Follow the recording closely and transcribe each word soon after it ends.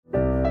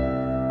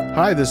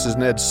Hi, this is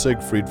Ned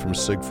Siegfried from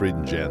Siegfried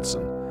and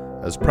Jensen.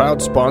 As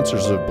proud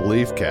sponsors of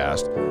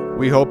BeliefCast,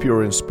 we hope you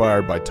are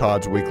inspired by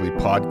Todd's weekly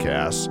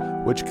podcasts,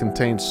 which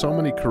contain so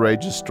many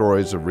courageous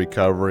stories of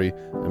recovery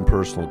and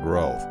personal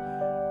growth.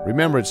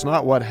 Remember, it's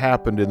not what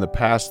happened in the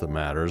past that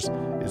matters,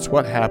 it's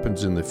what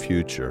happens in the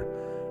future.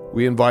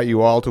 We invite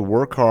you all to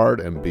work hard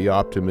and be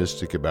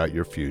optimistic about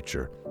your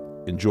future.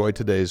 Enjoy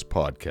today's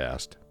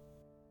podcast.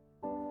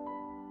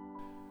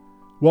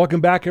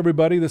 Welcome back,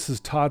 everybody. This is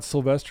Todd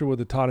Sylvester with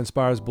the Todd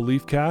Inspires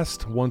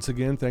BeliefCast. Once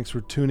again, thanks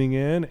for tuning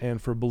in and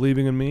for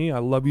believing in me. I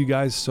love you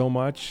guys so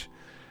much.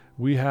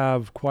 We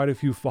have quite a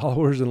few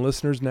followers and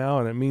listeners now,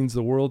 and it means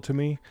the world to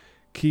me.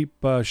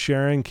 Keep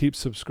sharing, keep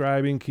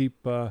subscribing,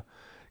 keep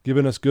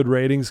giving us good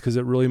ratings because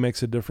it really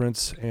makes a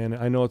difference. And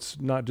I know it's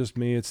not just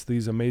me, it's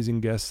these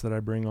amazing guests that I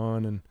bring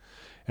on. And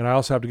I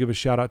also have to give a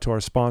shout out to our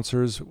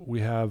sponsors. We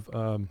have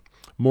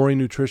Maury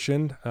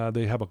Nutrition.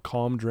 They have a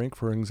calm drink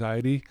for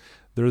anxiety.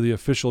 They're the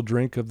official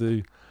drink of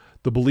the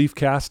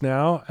BeliefCast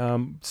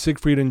now.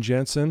 Siegfried and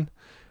Jensen,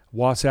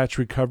 Wasatch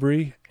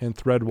Recovery, and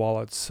Thread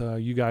Wallets.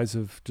 You guys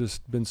have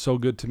just been so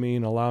good to me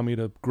and allow me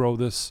to grow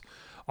this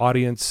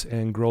audience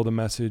and grow the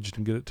message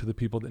and get it to the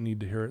people that need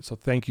to hear it. So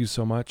thank you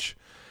so much.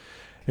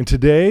 And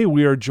today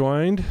we are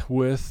joined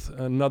with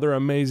another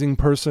amazing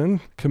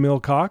person,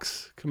 Kamille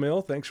Cox.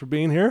 Kamille, thanks for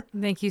being here.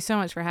 Thank you so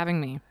much for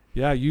having me.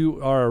 Yeah, you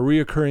are a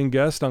reoccurring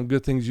guest on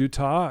Good Things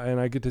Utah, and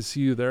I get to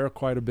see you there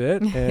quite a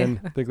bit.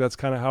 And I think that's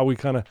kind of how we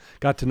kind of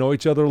got to know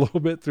each other a little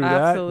bit through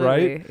Absolutely,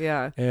 that, right?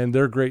 Yeah. And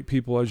they're great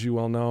people, as you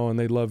well know, and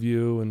they love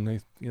you, and they,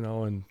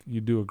 and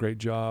you do a great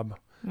job.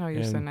 Oh,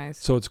 you're so nice.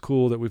 So it's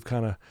cool that we've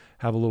kind of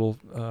have a little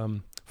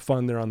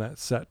fun there on that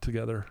set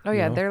together. Oh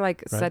yeah, they're right?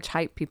 such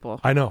hype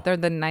people. I know. They're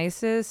the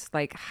nicest,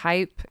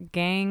 hype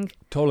gang.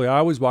 Totally. I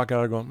always walk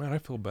out going, man, I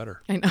feel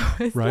better. I know.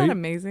 Isn't right? that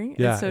amazing?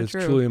 Yeah, it's so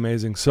true. Truly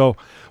amazing. So,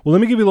 well, let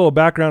me give you a little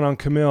background on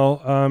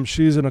Kamille.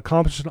 She's an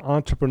accomplished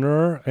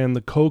entrepreneur and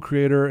the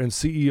co-creator and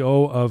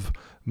CEO of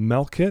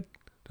Melkit.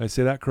 Did I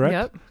say that correct?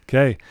 Yep.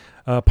 Okay.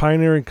 A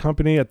pioneering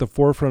company at the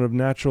forefront of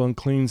natural and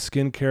clean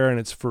skincare, and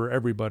it's for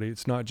everybody.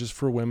 It's not just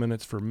for women.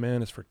 It's for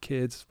men. It's for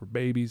kids. It's for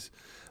babies.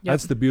 Yep.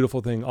 That's the beautiful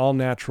thing. All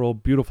natural,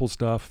 beautiful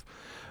stuff.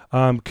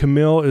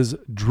 Kamille is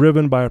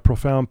driven by a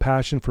profound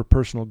passion for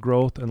personal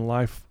growth and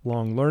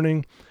lifelong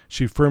learning.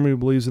 She firmly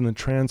believes in the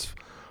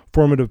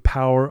transformative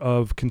power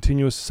of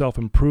continuous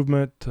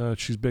self-improvement.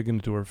 She's big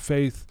into her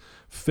faith,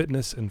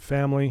 fitness, and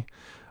family.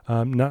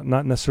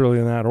 Not necessarily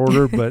in that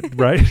order, but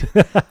right?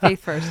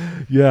 Faith first.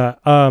 Yeah.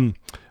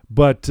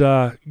 But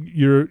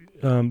your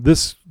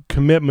this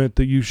commitment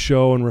that you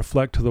show and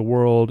reflect to the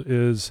world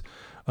is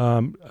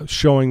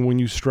showing when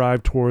you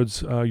strive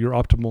towards your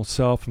optimal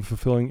self and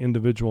fulfilling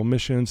individual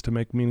missions to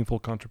make meaningful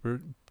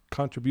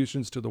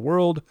contributions to the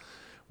world,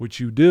 which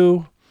you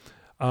do.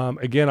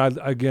 What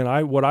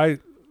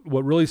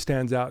really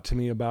stands out to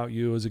me about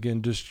you is,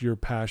 again, just your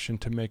passion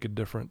to make a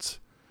difference.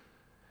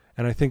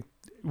 And I think,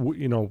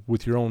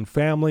 with your own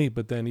family,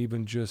 but then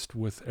even just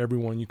with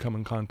everyone you come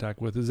in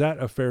contact with. Is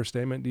that a fair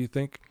statement, do you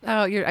think?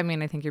 Oh,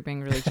 I think you're being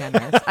really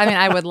generous.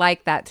 I would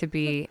like that to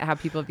be how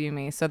people view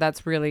me. So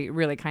that's really,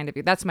 really kind of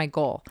you. That's my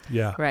goal.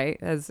 Yeah. Right?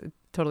 As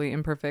totally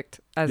imperfect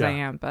as I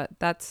am, but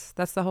that's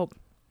the hope.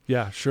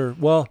 Yeah, sure.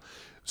 Well,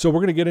 so we're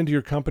going to get into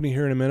your company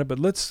here in a minute,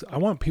 but I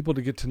want people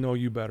to get to know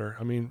you better.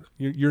 I mean,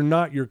 you're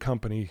not your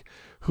company.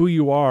 Who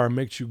you are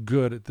makes you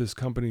good at this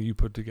company you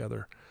put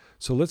together.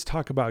 So let's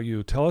talk about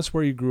you. Tell us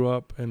where you grew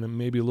up and then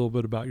maybe a little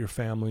bit about your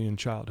family and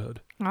childhood.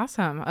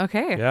 Awesome.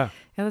 Okay. Yeah,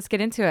 let's get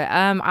into it.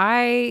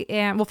 I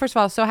am, well, first of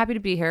all, so happy to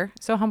be here.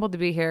 So humbled to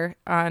be here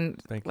on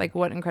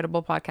what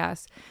incredible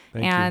podcast.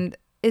 Thank you.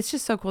 It's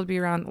just so cool to be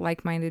around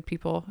like-minded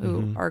people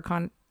who are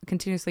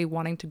continuously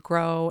wanting to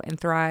grow and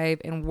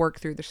thrive and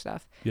work through their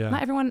stuff. Yeah.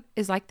 Not everyone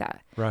is like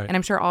that. Right. And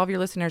I'm sure all of your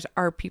listeners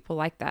are people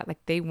like that.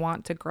 Like they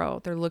want to grow.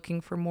 They're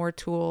looking for more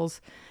tools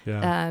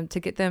to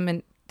get them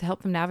and to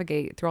help them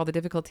navigate through all the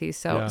difficulties.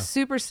 So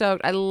super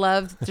stoked. I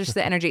love just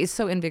the energy. It's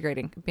so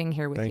invigorating being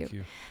here with you. Thank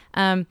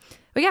you.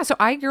 But yeah, so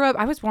I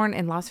was born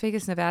in Las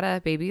Vegas,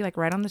 Nevada, baby,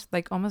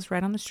 almost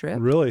right on the strip.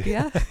 Really?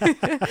 Yeah.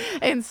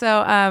 And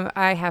so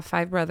I have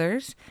 5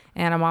 brothers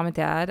and a mom and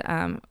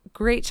dad.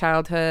 Great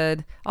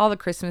childhood. All the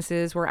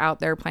Christmases we're out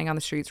there playing on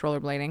the streets,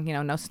 rollerblading,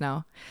 no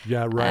snow.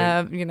 Yeah,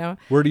 right.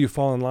 Where do you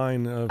fall in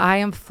line? I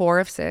am 4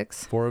 of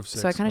 6. 4 of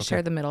 6. So I kind of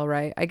share the middle,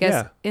 right? I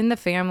guess in the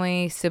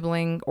family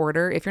sibling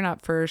order, if you're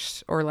not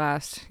first or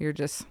last, you're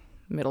just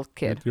middle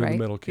kid. You're right? the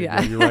middle kid.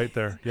 Yeah. You're right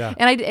there. Yeah.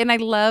 And I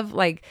love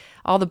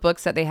all the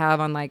books that they have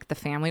on the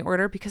family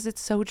order because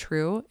it's so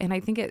true. And I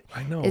think it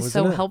is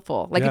so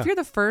helpful. If you're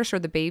the first or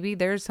the baby,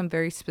 there's some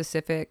very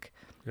specific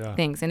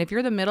things. And if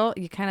you're the middle,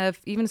 you kind of,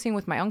 even seeing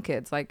with my own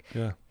kids, there's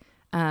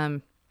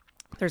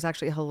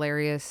actually a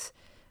hilarious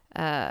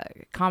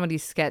comedy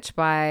sketch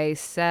by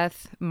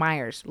Seth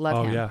Meyers.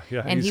 Love him.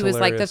 Yeah. And he was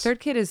the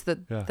third kid is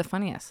the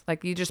funniest.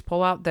 You just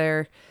pull out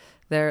their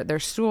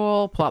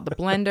stool, pull out the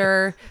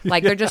blender.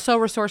 They're just so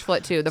resourceful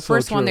at 2. The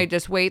first one, they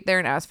just wait there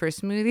and ask for a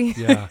smoothie.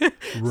 Yeah, right.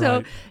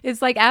 So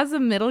it's as a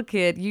middle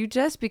kid, you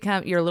just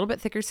you're a little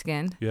bit thicker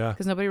skinned. Yeah.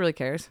 Because nobody really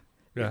cares.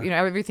 you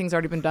know, everything's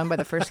already been done by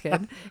the first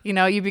kid. You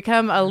know, you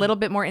become a little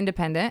bit more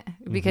independent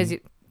because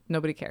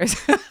nobody cares.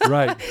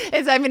 Right.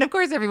 I mean, of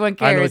course everyone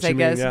cares, I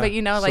guess. But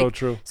you know, like, so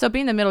true. So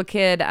being the middle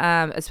kid,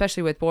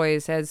 especially with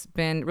boys, has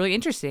been really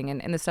interesting.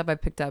 And the stuff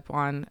I've picked up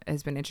on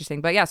has been interesting.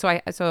 But yeah,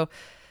 so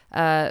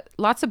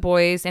lots of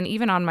boys. And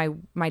even on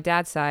my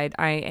dad's side,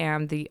 I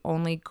am the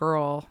only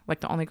girl,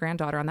 like the only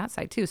granddaughter on that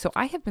side too. So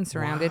I have been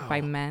surrounded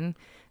by men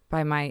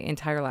by my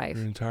entire life.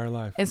 Your entire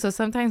life. And so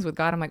sometimes with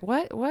God, I'm like,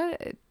 what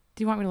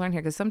do you want me to learn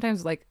here? Because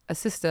sometimes like a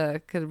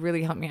sister could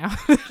really help me out.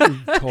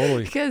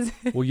 Totally.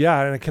 Well,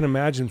 yeah, and I can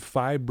imagine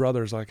 5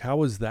 brothers. Like, how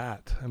was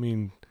that? I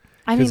mean,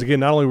 because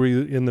again, not only were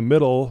you in the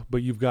middle,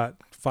 but you've got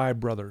 5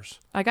 brothers.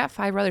 I got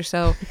 5 brothers.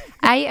 So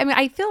I mean,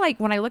 I feel like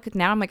when I look at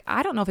now, I'm like,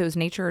 I don't know if it was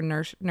nature or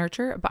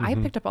nurture, but I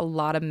picked up a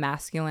lot of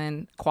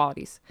masculine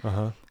qualities.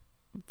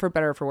 For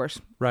better or for worse.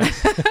 Right.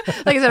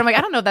 Like I said, I'm like,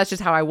 I don't know if that's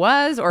just how I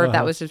was or if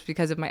that was just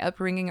because of my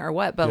upbringing or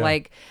what. But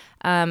like,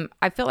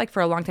 I feel like for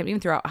a long time,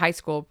 even throughout high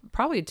school,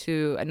 probably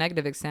to a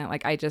negative extent,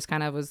 like I just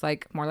kind of was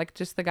like more like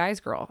just the guy's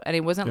girl. And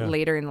it wasn't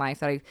later in life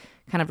that I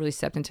kind of really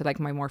stepped into like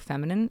my more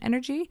feminine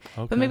energy.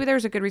 Okay. But maybe there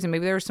was a good reason.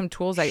 Maybe there were some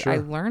tools I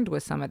learned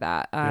with some of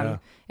that. And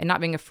not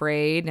being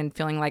afraid and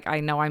feeling like I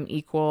know I'm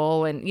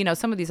equal. And, you know,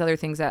 some of these other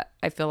things that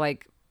I feel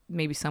like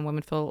maybe some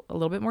women feel a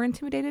little bit more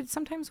intimidated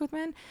sometimes with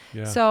men.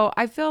 Yeah. So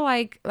I feel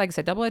like I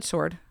said, double-edged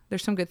sword.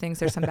 There's some good things.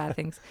 There's some bad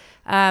things.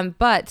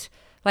 But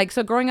like,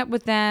 so growing up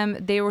with them,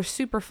 they were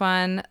super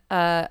fun.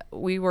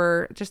 We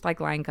were just like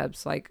lion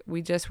cubs. Like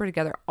we just were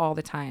together all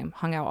the time,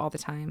 hung out all the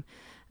time.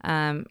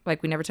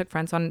 Like we never took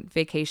friends on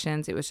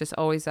vacations. It was just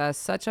always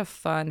such a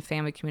fun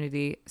family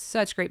community,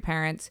 such great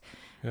parents.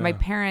 Yeah. My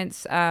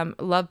parents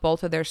love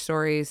both of their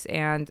stories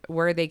and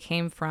where they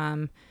came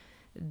from.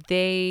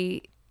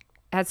 They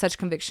had such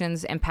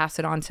convictions and passed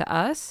it on to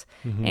us.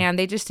 And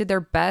they just did their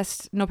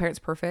best. No parent's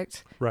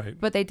perfect. Right.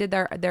 But they did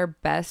their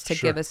best to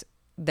give us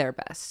their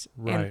best.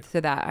 Right. And to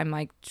that, I'm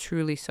like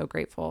truly so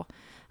grateful.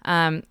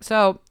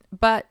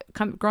 But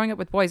growing up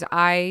with boys,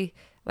 I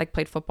like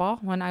played football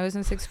when I was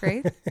in 6th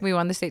grade. We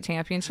won the state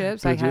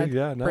championships. I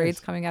had braids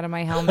coming out of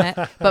my helmet,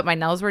 but my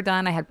nails were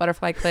done. I had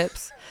butterfly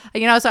clips,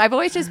 you know, so I've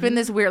always just been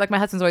this weird, like my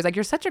husband's always like,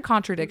 you're such a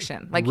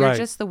contradiction. Like you're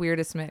just the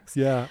weirdest mix.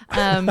 Yeah.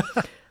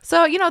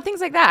 So, you know,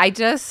 things like that.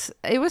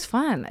 It was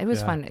fun. It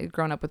was fun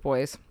growing up with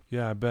boys.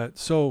 Yeah, I bet.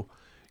 So,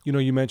 you know,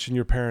 you mentioned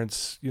your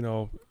parents, you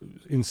know,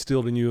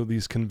 instilled in you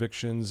these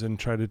convictions and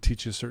tried to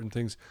teach you certain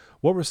things.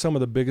 What were some of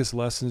the biggest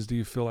lessons do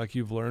you feel like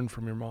you've learned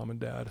from your mom and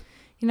dad?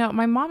 You know,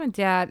 my mom and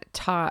dad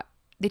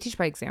they teach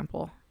by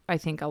example, I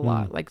think a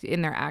lot, like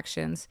in their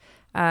actions,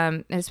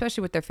 and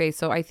especially with their faith.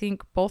 So I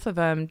think both of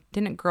them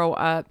didn't grow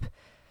up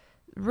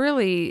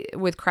really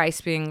with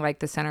Christ being like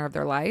the center of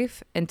their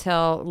life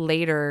until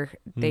later.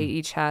 They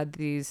each had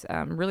these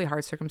really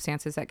hard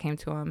circumstances that came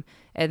to them,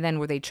 and then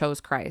where they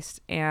chose Christ.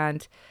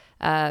 And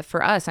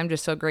for us, I'm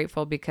just so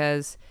grateful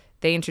because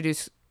they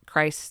introduced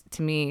Christ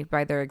to me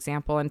by their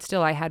example, and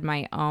still I had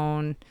my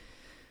own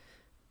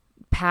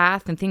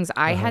path and things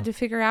I had to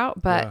figure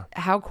out, but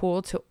how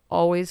cool to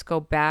always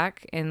go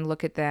back and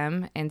look at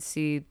them and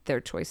see their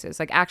choices.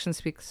 Like actions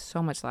speak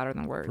so much louder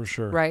than words. For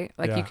sure. Right?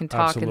 Like you can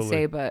talk and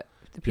say, but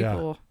the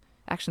people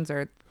actions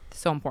are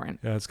so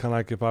important. Yeah, it's kind of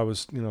like if I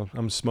was, you know,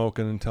 I'm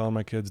smoking and telling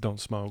my kids don't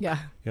smoke. Yeah.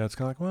 Yeah, it's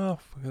kind of like,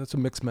 well, that's a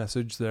mixed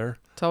message there.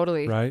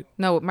 Totally. Right?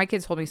 No, my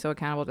kids hold me so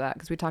accountable to that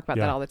because we talk about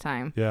that all the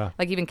time. Yeah.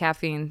 Like even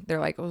caffeine, they're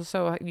like, oh,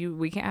 so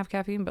we can't have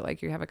caffeine, but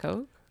like you have a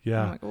Coke?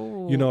 Yeah. Like,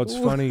 you know, it's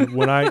funny.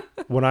 When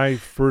I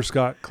first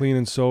got clean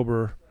and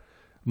sober,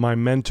 my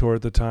mentor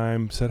at the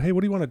time said, hey,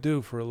 what do you want to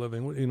do for a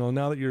living? You know,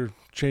 now that you're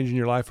changing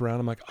your life around,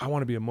 I'm like, I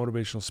want to be a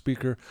motivational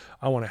speaker.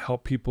 I want to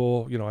help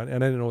people, you know, and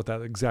I didn't know what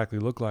that exactly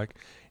looked like.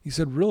 He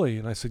said, really?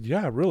 And I said,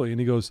 yeah, really. And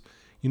he goes,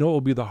 you know what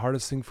will be the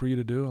hardest thing for you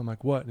to do? I'm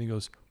like, what? And he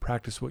goes,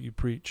 practice what you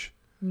preach.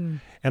 And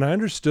I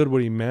understood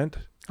what he meant.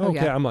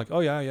 Okay. I'm like, oh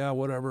yeah,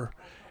 whatever.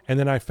 And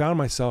then I found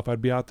myself,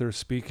 I'd be out there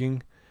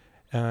speaking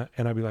and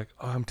I'd be like,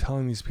 oh, I'm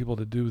telling these people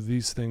to do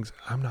these things.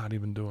 I'm not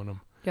even doing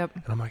them. Yep.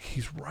 And I'm like,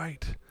 he's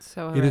right.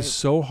 It is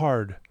so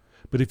hard.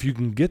 But if you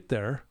can get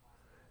there,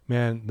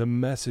 man, the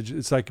message,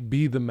 it's like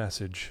be the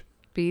message.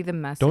 Be the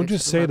message. Don't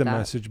just say the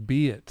message,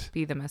 be it.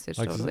 Be the message,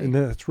 like, totally. And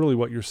that's really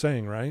what you're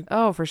saying, right?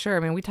 Oh, for sure. I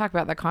mean, we talk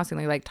about that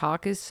constantly. Like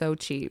talk is so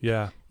cheap.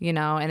 Yeah. You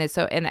know, and it's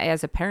so, and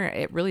as a parent,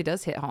 it really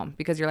does hit home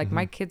because you're like,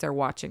 my kids are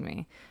watching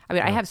me. I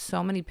mean, I have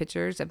so many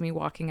pictures of me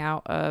walking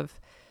out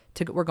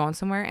we're going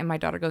somewhere and my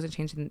daughter goes and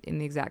changes in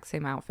the exact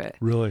same outfit.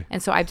 Really?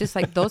 And so I've just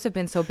like, those have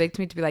been so big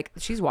to me to be like,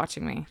 she's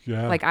watching me.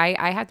 Yeah. Like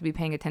I have to be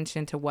paying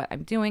attention to what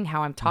I'm doing,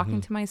 how I'm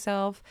talking to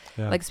myself.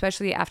 Yeah. Like,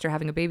 especially after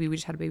having a baby, we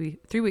just had a baby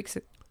 3 weeks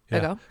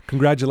ago.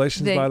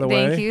 Congratulations, by the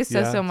way. Thank you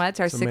so much.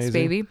 Our sixth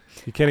baby.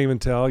 You can't even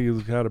tell you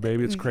had a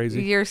baby. It's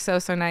crazy. You're so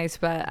nice.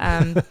 But,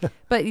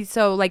 but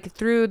so like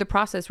through the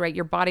process, right,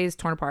 your body is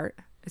torn apart.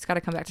 It's got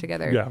to come back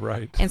together. Yeah,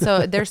 right. And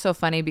so they're so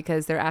funny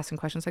because they're asking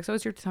questions like, so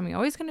is your tummy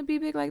always going to be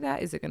big like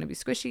that? Is it going to be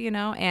squishy, you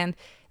know? And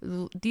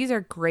these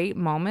are great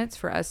moments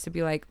for us to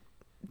be like,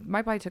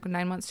 my body took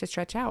 9 months to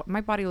stretch out.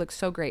 My body looks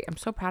so great. I'm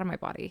so proud of my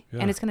body.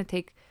 Yeah. And it's going to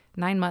take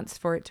 9 months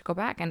for it to go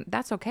back, and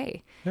that's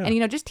okay. Yeah. And, you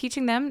know, just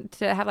teaching them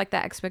to have like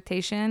that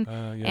expectation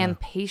and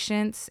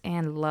patience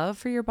and love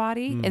for your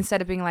body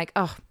instead of being like,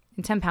 oh,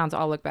 in 10 pounds,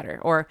 I'll look better.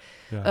 Or,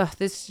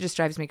 this just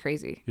drives me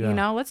crazy. Yeah. You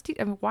know,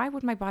 why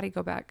would my body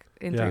go back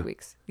in 3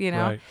 weeks? You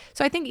know? Right.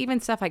 So I think even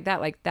stuff like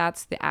that, like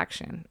that's the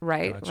action,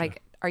 right? Gotcha.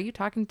 Like, are you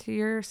talking to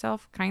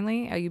yourself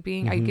kindly? Are you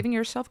giving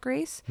yourself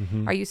grace?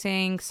 Are you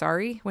saying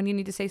sorry when you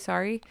need to say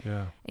sorry?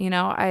 Yeah. You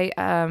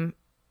know,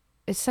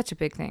 it's such a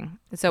big thing.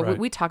 So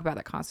we talk about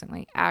that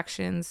constantly.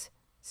 Actions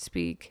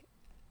speak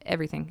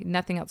everything.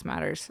 Nothing else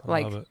matters.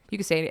 Like you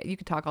could say it, you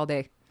could talk all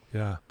day.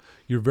 Yeah.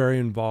 You're very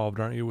involved,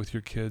 aren't you, with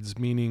your kids?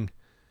 Meaning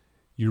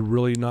you're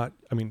really not,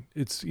 I mean,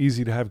 it's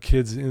easy to have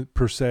kids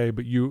per se,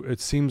 but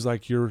it seems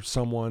like you're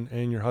someone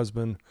and your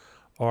husband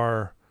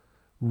are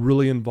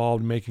really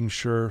involved making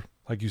sure,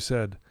 like you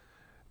said,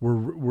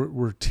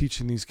 we're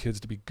teaching these kids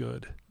to be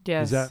good.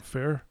 Yes. Is that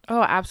fair?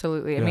 Oh,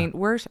 absolutely. Yeah. I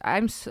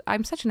mean,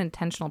 I'm such an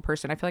intentional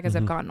person. I feel like as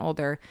I've gotten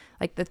older,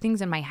 like the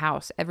things in my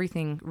house,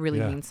 everything really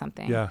means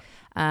something. Yeah.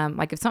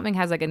 Like if something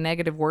has like a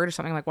negative word or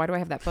something, like, why do I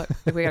have that book?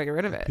 Like, we got to get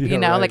rid of it. You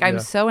know, right, like I'm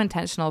so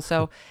intentional.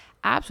 So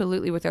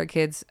absolutely with our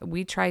kids,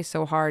 we try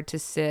so hard to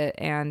sit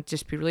and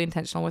just be really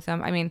intentional with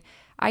them. I mean,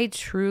 I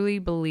truly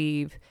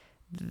believe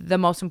the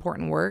most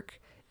important work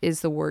is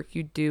the work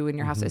you do in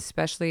your house,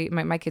 especially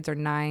my kids are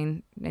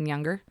 9 and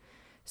younger.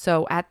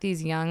 So at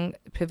these young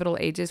pivotal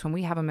ages, when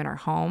we have them in our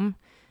home,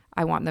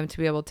 I want them to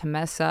be able to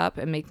mess up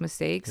and make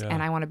mistakes.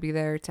 And I want to be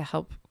there to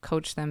help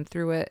coach them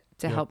through it,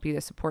 to help be the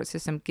support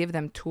system, give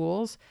them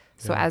tools.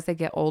 So as they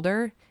get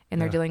older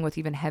and they're dealing with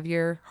even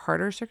heavier,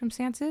 harder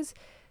circumstances,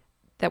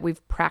 that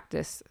we've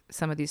practiced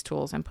some of these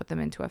tools and put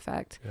them into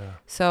effect. Yeah.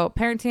 So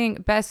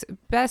parenting,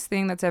 best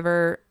thing that's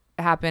ever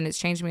happened. It's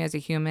changed me as a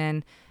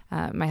human.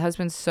 My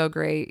husband's so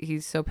great.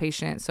 He's so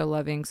patient, so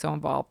loving, so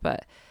involved.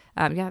 But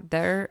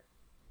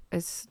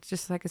it's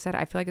just like I said,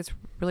 I feel like it's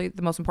really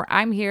the most important.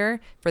 I'm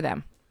here for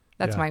them.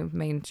 That's my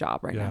main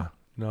job right now.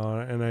 No,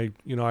 and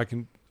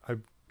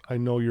I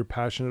know you're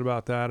passionate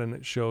about that, and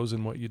it shows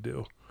in what you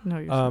do. No,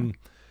 you're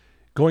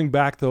going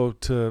back though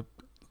to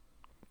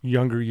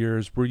younger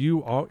years, were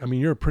you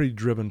you're a pretty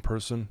driven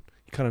person.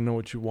 You kind of know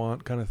what you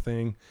want, kind of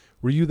thing.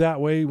 Were you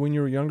that way when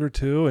you were younger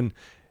too?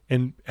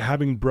 And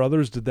having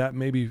brothers, did that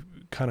maybe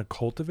kind of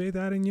cultivate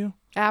that in you?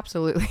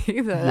 Absolutely.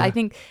 I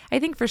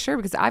think for sure,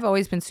 because I've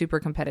always been super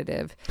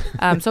competitive.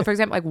 So for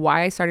example, like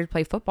why I started to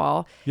play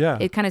football,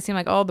 it kind of seemed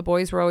like, oh, the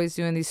boys were always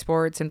doing these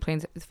sports and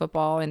playing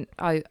football. And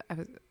why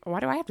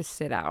do I have to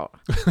sit out?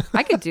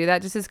 I could do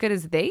that just as good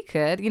as they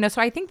could, you know?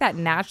 So I think that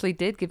naturally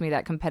did give me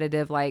that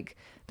competitive, like,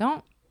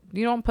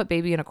 you don't put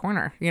baby in a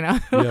corner, you know?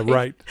 Yeah,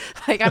 right.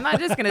 Like, I'm not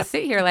just going to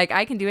sit here. Like,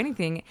 I can do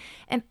anything.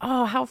 And,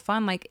 oh, how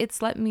fun. Like,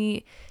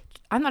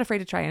 I'm not afraid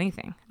to try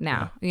anything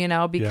now, you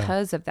know,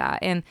 because of that.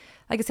 And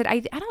like I said, I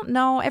don't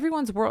know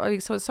everyone's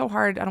world. So it's so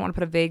hard. I don't want to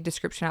put a vague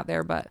description out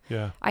there, but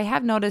I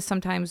have noticed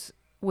sometimes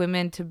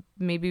women to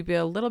maybe be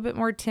a little bit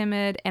more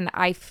timid. And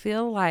I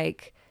feel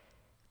like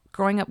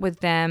growing up with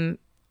them,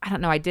 I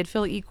don't know, I did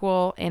feel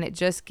equal. And it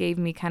just gave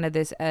me kind of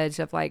this edge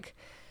of like,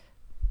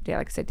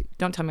 like I said,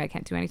 don't tell me I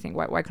can't do anything.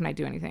 Why couldn't I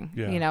do anything?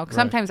 Yeah, you know,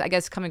 sometimes I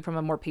guess coming from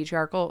a more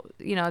patriarchal,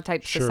 you know,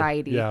 type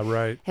society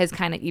has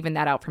kind of evened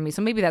that out for me.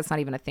 So maybe that's not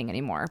even a thing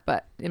anymore.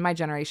 But in my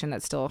generation,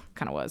 that still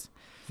kind of was.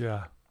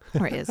 Yeah.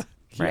 Or it is,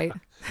 right?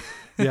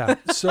 Yeah.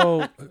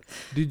 So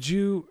did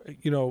you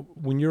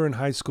when you're in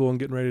high school and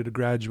getting ready to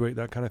graduate,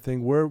 that kind of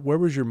thing, where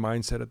was your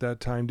mindset at that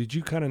time? Did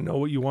you kind of know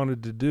what you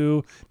wanted to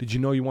do? Did you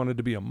know you wanted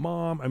to be a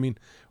mom? I mean,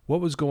 what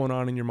was going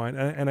on in your mind?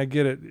 And I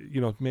get it,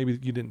 maybe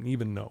you didn't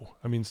even know.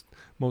 I mean,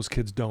 most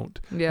kids don't.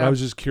 Yeah. I was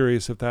just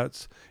curious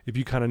if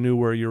you kind of knew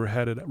where you were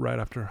headed right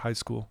after high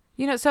school.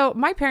 So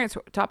my parents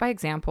were taught by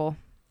example,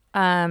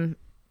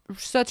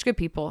 such good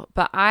people,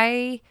 but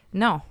I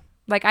don't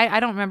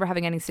remember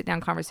having any sit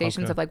down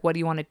conversations of like, what do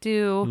you want to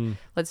do?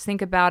 Let's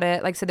think about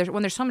it. Like I said,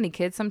 when there's so many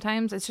kids,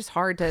 sometimes it's just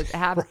hard to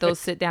have those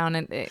sit down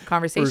and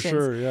conversations. For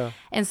sure, yeah.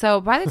 And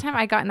so by the time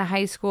I got into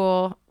high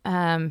school,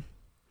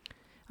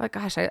 I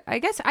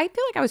guess I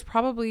feel like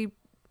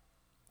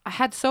I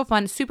had so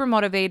fun, super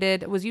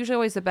motivated, was usually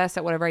always the best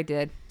at whatever I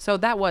did. So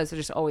that was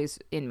just always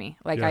in me.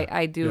 Like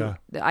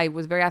I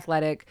was very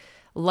athletic,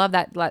 love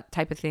that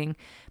type of thing.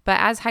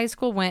 But as high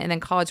school went and then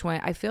college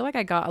went, I feel like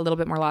I got a little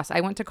bit more lost. I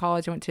went to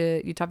college, I went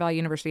to Utah Valley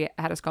University,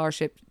 I had a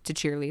scholarship to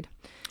cheerlead.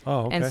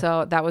 Oh, okay. And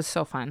so that was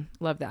so fun.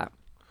 Love that.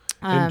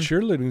 And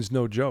cheerleading's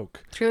no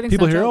joke.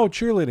 People hear,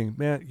 cheerleading.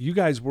 Man, you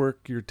guys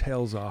work your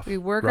tails off. We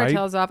work our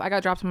tails off. I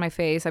got dropped on my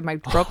face. I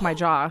broke my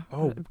jaw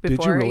before.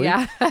 Did you really?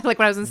 Yeah. Like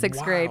when I was in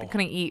sixth grade.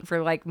 Couldn't eat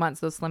for like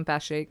months, those Slim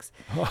Fast shakes.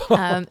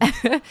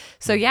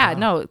 So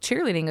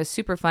cheerleading is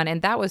super fun.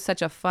 And that was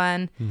such a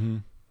fun,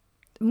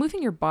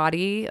 moving your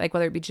body, like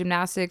whether it be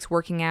gymnastics,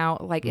 working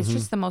out, like it's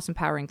just the most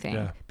empowering thing.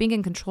 Yeah. Being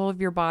in control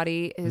of your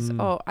body is,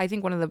 I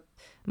think one of the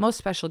most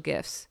special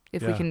gifts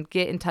if we can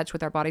get in touch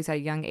with our bodies at a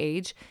young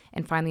age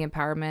and find the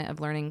empowerment of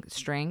learning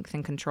strength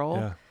and control.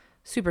 Yeah.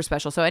 Super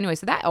special. So anyway,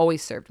 so that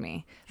always served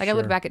me. Like I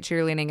look back at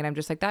cheerleading and I'm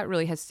just like, that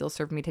really has still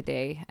served me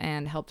today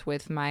and helped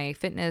with my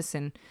fitness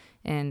and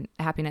and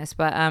happiness.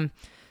 But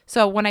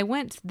so when I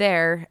went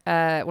there,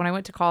 when I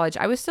went to college,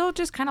 I was still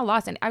just kind of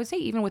lost. And I would say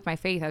even with my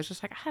faith, I was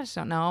just like, I just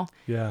don't know.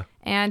 Yeah.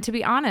 And to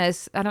be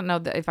honest, I don't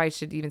know if I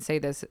should even say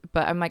this,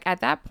 but I'm like, at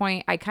that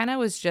point, I kind of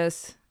was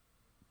just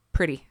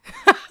pretty.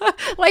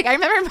 Like, I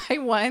remember my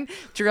one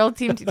drill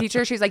team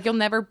teacher, she's like, you'll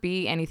never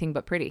be anything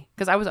but pretty.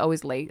 Because I was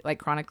always late, like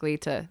chronically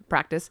to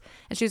practice.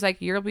 And she's like,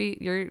 you'll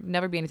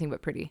never be anything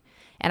but pretty.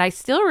 And I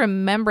still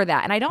remember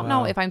that. And I don't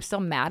know if I'm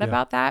still mad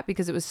about that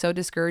because it was so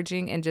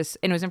discouraging and it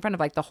was in front of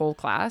like the whole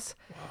class.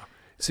 Wow.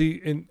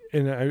 See,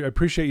 and I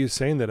appreciate you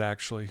saying that,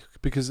 actually,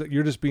 because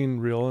you're just being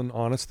real and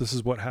honest. This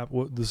is what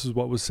happened. This is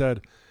what was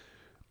said.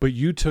 But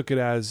you took it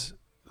as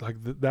like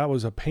that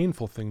was a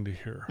painful thing to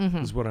hear,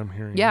 is what I'm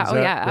hearing. Yeah. Is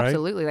that yeah, right?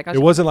 absolutely. Like, it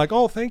wasn't like,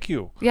 oh, thank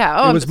you. Yeah.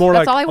 Oh, it was more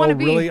that's like, all I want to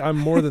be. Really? I'm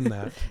more than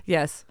that.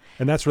 Yes.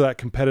 And that's where that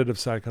competitive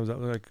side comes out.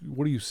 Like,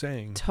 what are you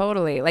saying?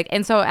 Totally. Like,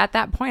 and so at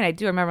that point, I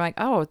do remember like,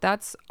 oh,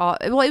 that's all.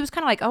 Well, it was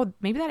kind of like, oh,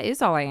 maybe that is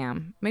all I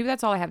am. Maybe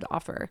that's all I have to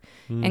offer.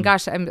 And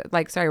gosh, I'm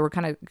like, sorry, we're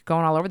kind of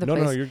going all over the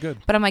place. No, you're good.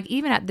 But I'm like,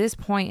 even at this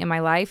point in my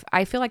life,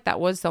 I feel like that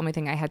was the only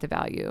thing I had to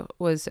value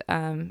was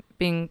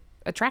being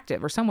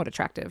attractive or somewhat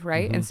attractive,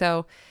 right? And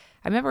so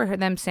I remember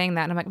them saying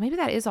that, and I'm like, maybe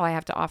that is all I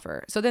have to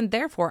offer. So then,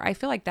 therefore, I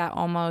feel like that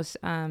almost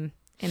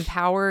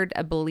empowered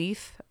a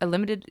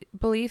limited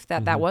belief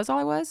that that was all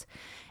I was,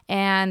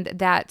 and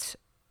that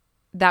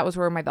was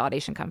where my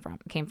validation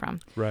came from.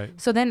 Right.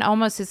 So then,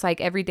 almost it's like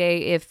every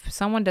day, if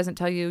someone doesn't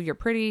tell you you're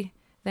pretty,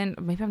 then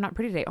maybe I'm not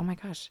pretty today. Oh my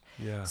gosh.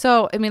 Yeah.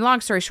 So, I mean,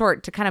 long story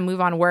short, to kind of move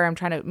on where I'm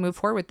trying to move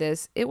forward with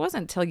this, it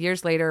wasn't until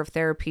years later of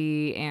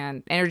therapy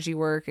and energy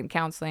work and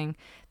counseling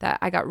that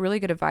I got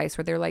really good advice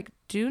where they're like,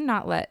 do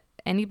not let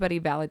anybody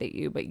validate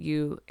you but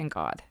you and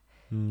God.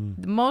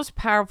 The most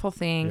powerful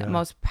thing,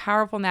 most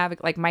powerful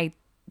like my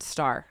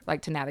star,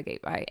 like to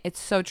navigate by. It's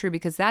so true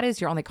because that is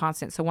your only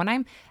constant. So when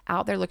I'm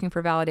out there looking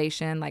for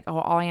validation, like, oh,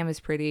 all I am is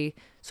pretty.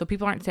 So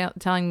people aren't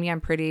telling me I'm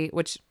pretty,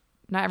 which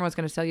not everyone's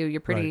going to tell you you're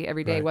pretty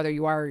every day, whether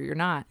you are or you're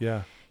not.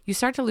 Yeah. You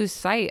start to lose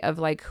sight of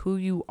like who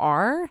you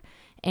are.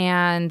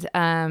 And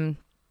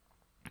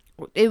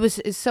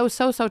it's so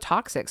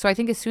toxic. So I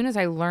think as soon as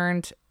I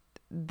learned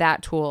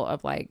that tool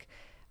of like,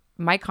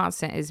 my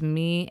constant is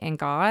me and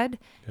God,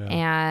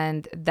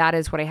 and that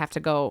is what I have to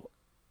go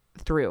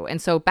through.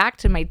 And so back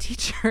to my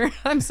teacher,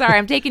 I'm sorry,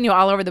 I'm taking you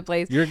all over the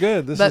place. You're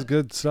good. This is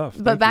good stuff.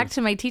 But back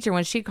to my teacher,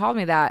 when she called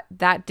me that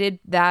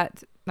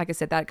like I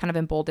said, that kind of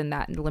emboldened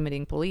that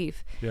limiting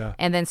belief. Yeah.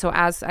 And then so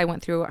as I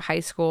went through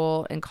high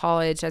school and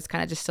college, that's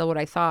kind of just still what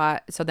I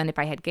thought. So then if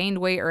I had gained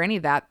weight or any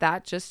of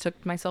that just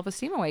took my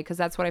self-esteem away because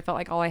that's what I felt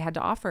like all I had to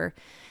offer.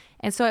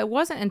 And so it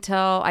wasn't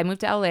until I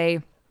moved to LA,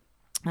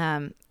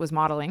 was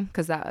modeling,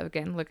 because that,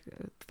 again,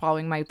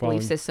 following my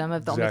belief system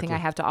of the only thing I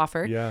have to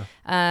offer. Yeah.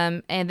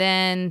 And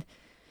then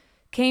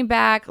came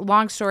back,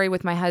 long story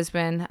with my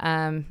husband.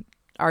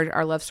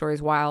 Our love story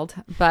is wild,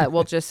 but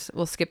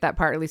we'll skip that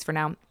part, at least for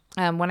now.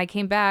 When I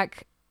came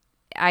back,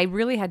 I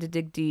really had to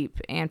dig deep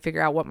and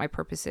figure out what my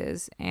purpose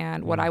is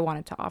and what I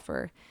wanted to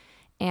offer.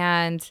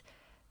 And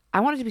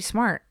I wanted to be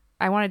smart.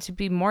 I wanted to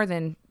be more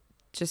than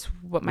just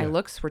what my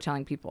looks were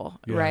telling people,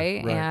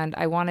 right? And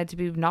I wanted to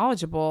be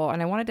knowledgeable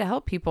and I wanted to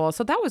help people.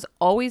 So that was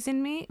always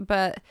in me,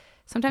 but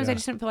sometimes I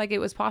just didn't feel like it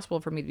was possible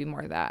for me to be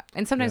more of that.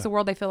 And sometimes the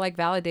world, I feel like,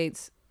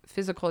 validates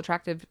physical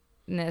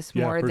attractiveness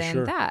more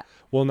than that.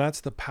 Well, and that's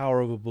the power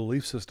of a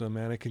belief system,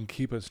 man. It can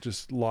keep us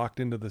just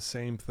locked into the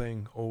same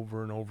thing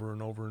over and over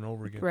and over and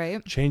over again.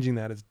 Right. Changing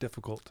that is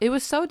difficult. It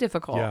was so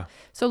difficult. Yeah.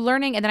 So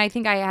learning, and then I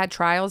think I had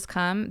trials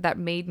come that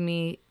made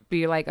me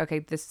be like, okay,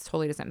 this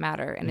totally doesn't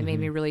matter. And it made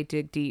me really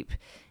dig deep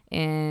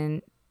into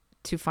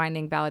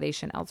finding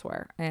validation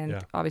elsewhere. And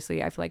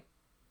obviously I feel like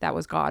that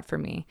was God for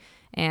me.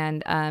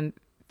 And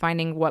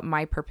finding what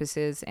my purpose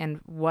is and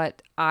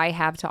what I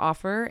have to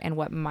offer and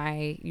what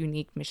my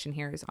unique mission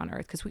here is on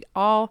earth. Because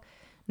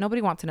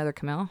nobody wants another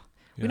Kamille.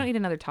 We don't need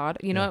another Todd.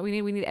 You know what we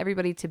need? We need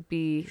everybody to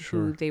be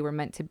who they were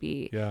meant to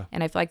be. Yeah.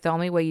 And I feel like the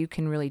only way you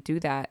can really do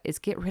that is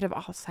get rid of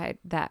outside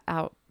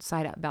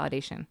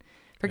validation.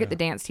 Forget the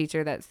dance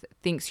teacher that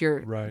thinks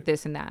you're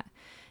this and that.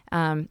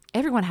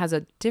 Everyone has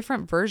a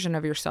different version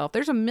of yourself.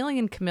 There's a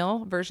million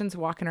Kamille versions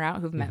walking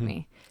around who've met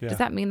me. Yeah. Does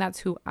that mean that's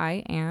who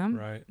I am?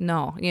 Right.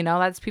 No,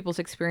 that's people's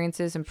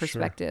experiences and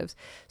perspectives.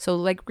 Sure. So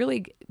like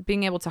really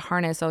being able to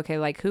harness, okay,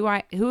 like who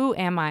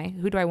am I?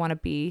 Who do I want to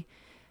be?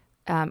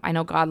 I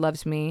know God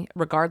loves me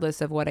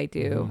regardless of what I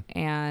do,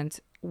 and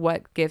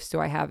what gifts do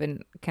I have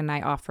and can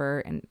I offer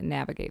and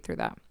navigate through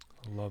that?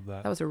 I love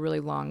that. That was a really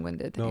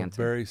long-winded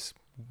answer. Very,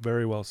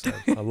 very well said.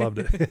 I loved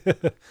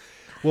it.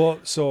 Well,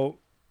 so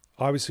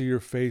obviously your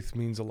faith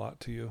means a lot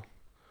to you.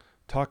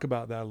 Talk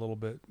about that a little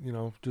bit.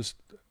 Just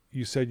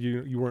you said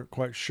you weren't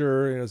quite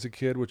sure as a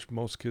kid, which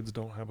most kids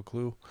don't have a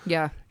clue.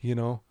 Yeah.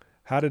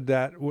 How did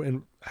that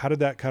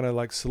kind of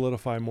like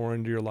solidify more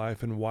into your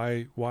life, and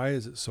why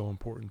is it so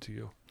important to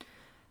you?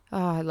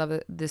 Oh, I love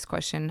this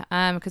question.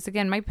 Because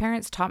again, my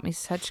parents taught me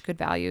such good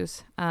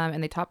values,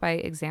 and they taught by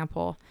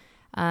example.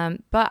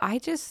 But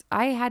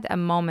I had a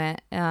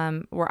moment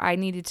where I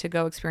needed to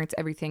go experience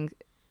everything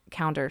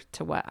counter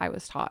to what I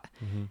was taught.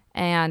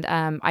 And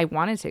I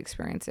wanted to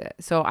experience it.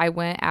 So I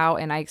went out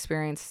and I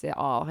experienced it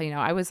all. You know,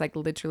 I was like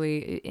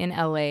literally in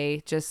LA,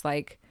 just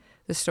like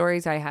the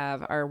stories I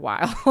have are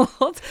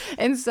wild.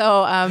 And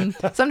so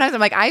sometimes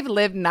I'm like, I've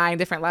lived 9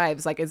 different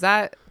lives. Like, is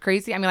that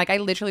crazy? I mean, like I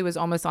literally was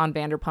almost on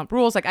Vanderpump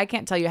Rules. Like I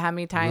can't tell you how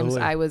many times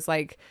I was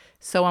like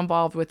so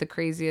involved with the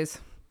craziest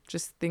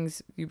just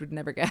things you would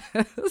never guess.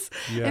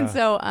 And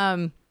so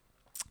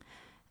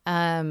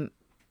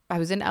I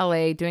was in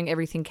LA doing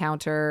everything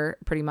counter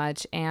pretty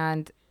much,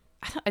 and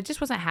I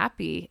just wasn't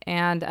happy.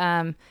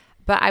 And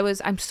but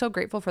I'm so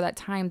grateful for that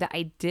time that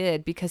I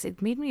did, because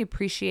it made me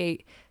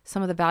appreciate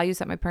some of the values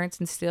that my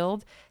parents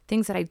instilled,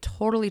 things that I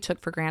totally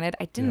took for granted.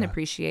 I didn't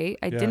appreciate.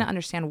 I didn't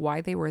understand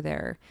why they were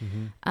there.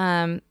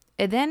 And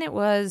then it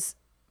was,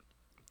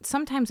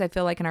 sometimes I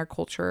feel like in our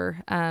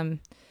culture,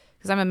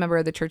 because I'm a member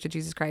of the Church of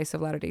Jesus Christ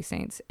of Latter-day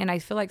Saints, and I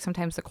feel like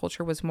sometimes the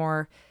culture was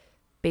more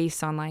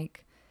based on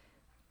like,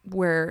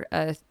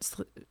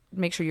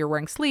 make sure you're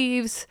wearing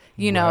sleeves,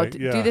 you know,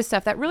 do this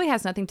stuff that really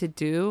has nothing to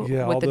do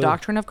with the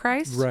doctrine of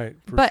Christ. Right.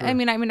 But sure. I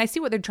mean, I see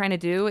what they're trying to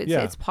do.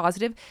 It's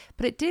positive,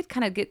 but it did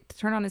kind of get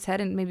turned on its head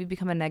and maybe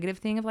become a negative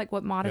thing of like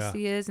what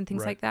modesty is and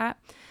things like that.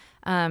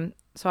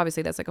 So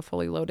obviously that's like a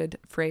fully loaded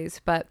phrase,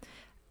 but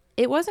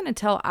it wasn't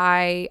until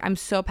I'm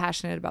so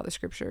passionate about the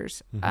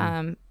scriptures,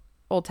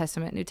 Old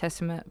Testament, New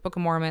Testament, Book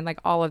of Mormon,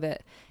 like all of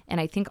it. And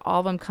I think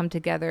all of them come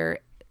together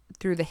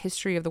through the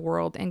history of the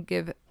world and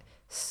give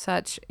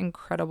such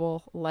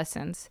incredible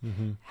lessons.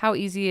 How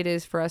easy it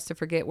is for us to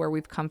forget where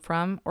we've come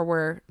from or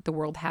where the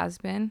world has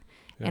been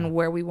and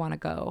where we want to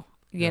go,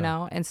 you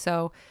know? And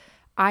so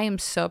I am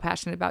so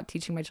passionate about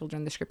teaching my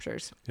children the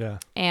scriptures.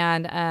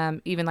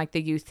 And even like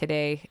the youth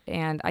today.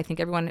 And I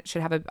think everyone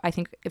should have I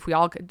think if we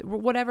all,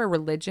 whatever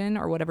religion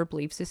or whatever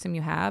belief system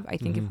you have, I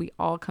think if we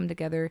all come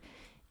together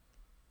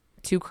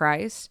to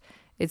Christ,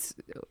 it's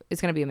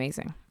going to be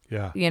amazing.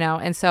 You know,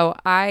 and so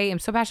I am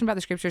so passionate about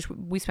the scriptures.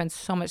 We spend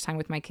so much time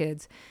with my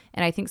kids.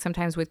 And I think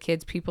sometimes with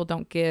kids, people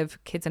don't give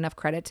kids enough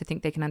credit to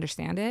think they can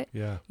understand it.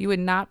 You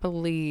would not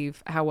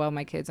believe how well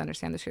my kids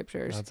understand the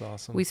scriptures. That's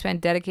awesome. We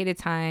spend dedicated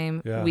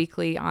time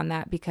weekly on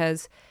that,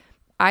 because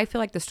I feel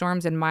like the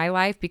storms in my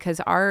life, because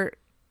our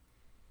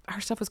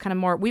stuff was kind of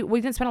more,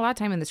 we didn't spend a lot of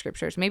time in the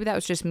scriptures. Maybe that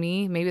was just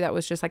me. Maybe that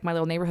was just like my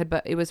little neighborhood,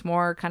 but it was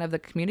more kind of the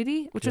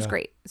community, which was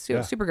great.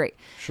 Super great.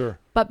 Sure.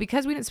 But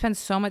because we didn't spend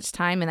so much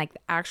time in like the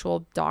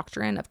actual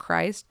doctrine of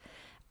Christ,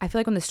 I feel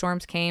like when the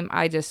storms came,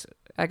 I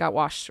got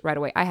washed right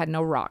away. I had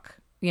no rock.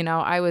 You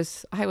know, I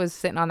was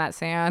sitting on that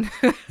sand,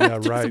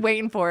 just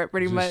waiting for it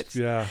pretty much.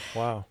 Yeah.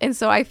 Wow. And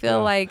so I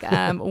feel like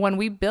when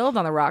we build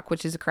on the rock,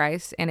 which is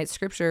Christ and it's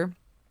scripture,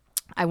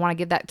 I want to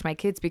give that to my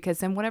kids, because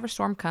then whatever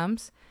storm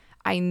comes,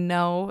 I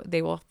know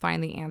they will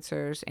find the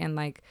answers, and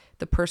like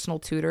the personal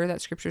tutor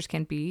that scriptures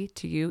can be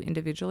to you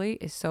individually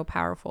is so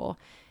powerful.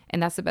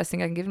 And that's the best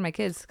thing I can give to my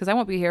kids, because I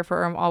won't be here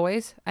for them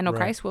always. I know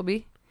Christ will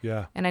be.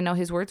 And I know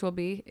his words will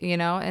be, you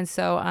know? And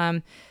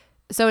so,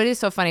 so it is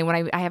so funny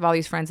when I have all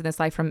these friends in this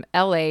life from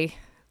LA.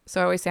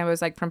 So I always say I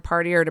was like from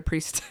partier to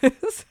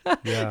priestess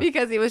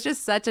because it was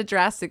just such a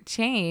drastic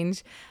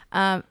change,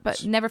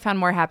 but never found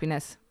more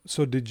happiness.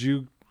 So did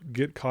you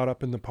get caught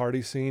up in the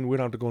party scene? We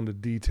don't have to go into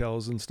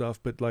details and stuff,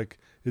 but like,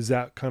 is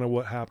that kind of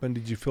what happened?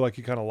 Did you feel like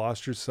you kind of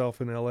lost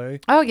yourself in LA?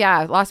 Oh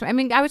yeah, lost. I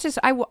mean, I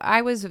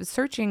was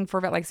searching for,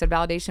 like I said,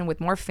 validation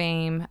with more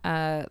fame,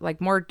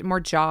 like more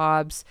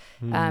jobs,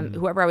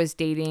 whoever I was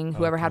dating,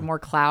 whoever had more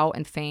clout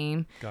and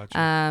fame.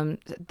 Gotcha.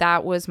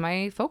 That was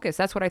my focus.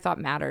 That's what I thought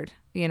mattered,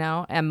 you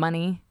know, and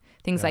money.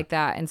 Things like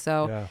that. And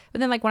so,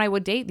 but then like when I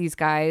would date these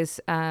guys,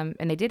 and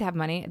they did have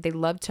money, they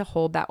loved to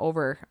hold that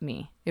over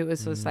me. It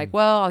was just like,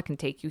 well, I can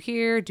take you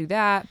here, do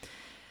that.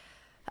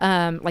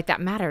 Like that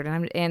mattered.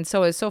 And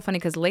so it was so funny,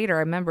 because later I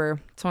remember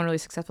someone really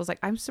successful was like,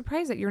 I'm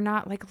surprised that you're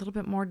not like a little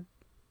bit more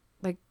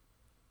like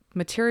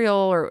material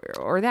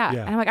or that.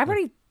 And I'm like, I've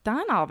already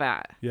done all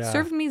that.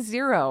 Served me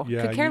zero.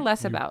 Could care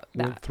less about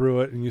that. Went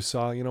through it and you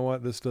saw, you know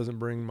what, this doesn't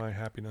bring my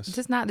happiness.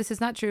 This is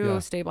not true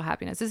stable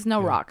happiness. This is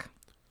no rock.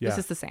 This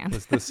is the sand.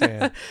 It's the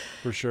sand,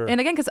 for sure. And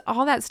again, because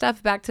all that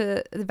stuff, back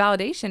to the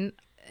validation,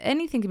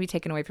 anything can be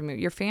taken away from you.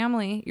 Your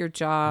family, your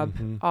job,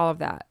 all of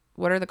that.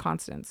 What are the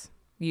constants?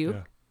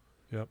 You,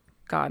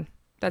 God.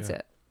 That's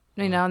it.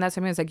 You know, and that's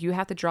what I mean. It's like you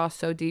have to draw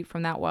so deep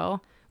from that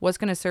well. What's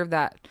going to serve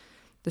that?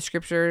 The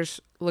scriptures,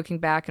 looking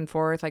back and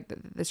forth, like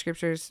the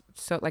scriptures.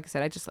 So, like I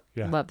said, I just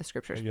love the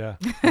scriptures.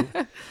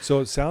 So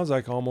it sounds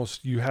like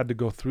almost you had to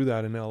go through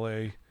that in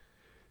LA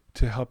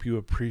to help you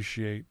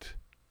appreciate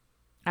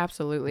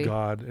absolutely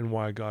God and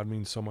why God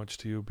means so much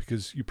to you,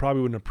 because you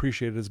probably wouldn't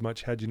appreciate it as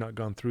much had you not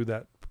gone through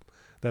that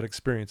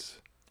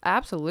experience.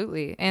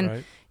 Absolutely.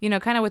 And you know,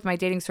 kind of with my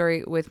dating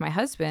story with my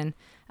husband,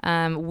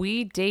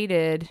 we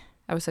dated.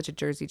 I was such a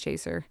Jersey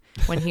chaser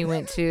when he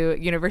went to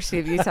University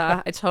of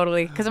Utah.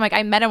 Because I'm like,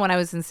 I met him when I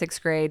was in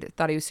 6th grade,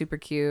 thought he was super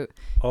cute.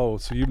 Oh,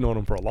 so you've known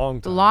him for a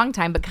long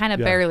time. But kind of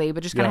barely,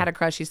 but just kind of had a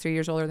crush. He's 3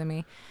 years older than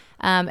me.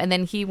 And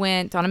then he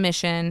went on a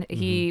mission.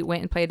 He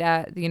went and played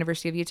at the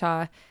University of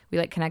Utah. We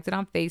like connected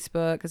on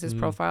Facebook because his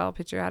profile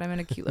picture had him in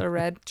a cute little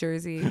red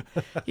jersey,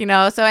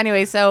 So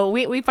anyway, so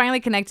we finally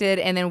connected,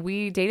 and then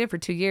we dated for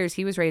 2 years.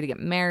 He was ready to get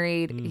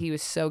married. He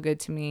was so good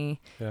to me.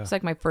 Yeah. It's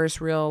like my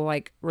first real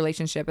like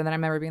relationship. And then I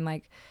remember being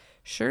like,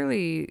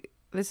 surely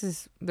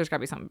there's gotta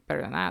be something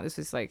better than that. This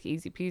is like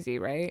easy peasy,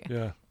 right?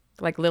 Yeah.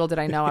 Like little did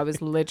I know I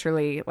was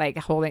literally like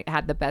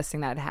had the best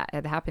thing that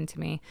had happened to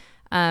me.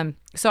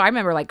 So I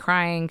remember like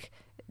crying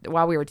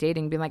while we were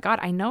dating, being like, God,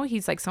 I know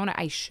he's like someone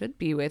I should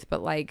be with,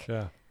 but like,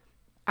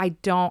 I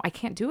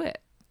can't do it.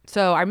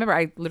 So I remember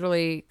I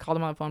literally called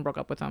him on the phone, broke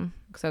up with him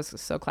because I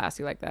was so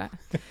classy like that.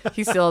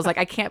 He still is like,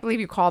 I can't believe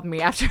you called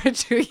me after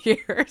 2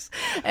 years.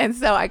 And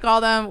so I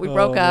called him. We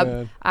broke up.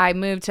 Man. I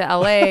moved to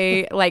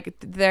LA. Like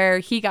there,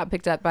 he got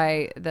picked up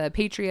by the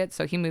Patriots.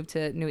 So he moved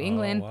to New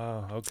England. Oh,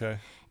 wow. Okay.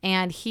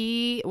 And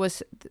he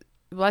was,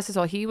 bless his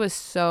soul, he was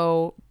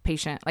so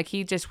patient. Like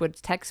he just would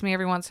text me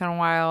every once in a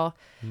while,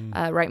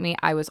 write me.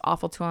 I was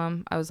awful to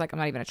him. I was like, I'm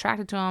not even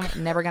attracted to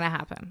him. Never going to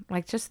happen.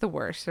 Like just the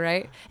worst,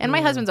 right? And my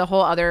husband's a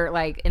whole other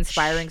like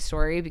inspiring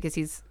story because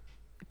he's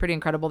pretty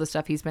incredible, the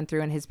stuff he's been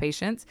through and his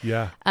patience.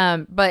 Yeah.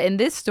 But in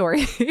this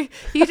story,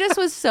 he just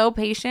was so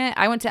patient.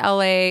 I went to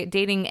LA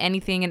dating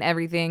anything and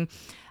everything.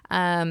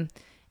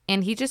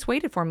 And he just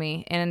waited for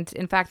me. And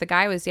in fact, the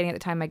guy I was dating at the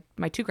time,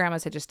 my 2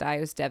 grandmas had just died. I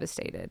was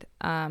devastated.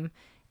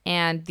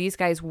 And these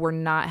guys were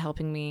not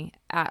helping me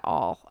at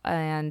all.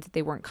 And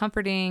they weren't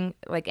comforting,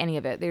 like any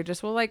of it. They were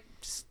just, well, like,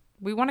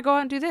 we want to go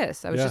out and do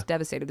this. I was just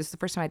devastated. This is the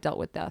first time I dealt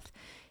with death.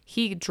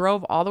 He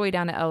drove all the way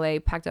down to LA,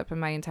 packed up in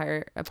my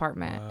entire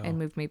apartment and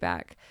moved me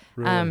back.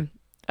 Really?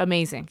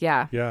 Amazing.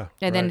 Yeah. Yeah.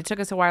 And then it took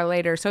us a while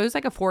later. So it was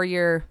like a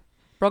 4-year,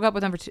 broke up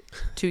with him for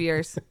 2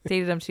 years,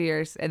 dated him 2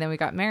 years, and then we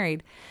got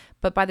married.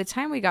 But by the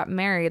time we got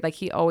married, like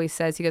he always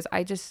says, he goes,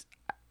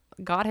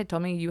 God had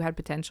told me you had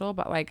potential,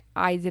 but like,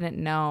 I didn't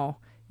know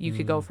you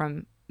could go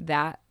from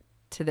that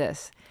to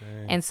this.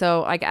 Dang. And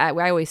so like,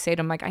 I always say to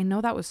him, like, I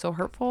know that was so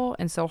hurtful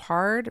and so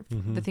hard,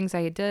 the things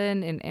I had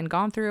done and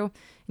gone through, and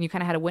you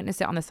kind of had to witness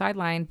it on the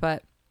sideline,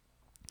 but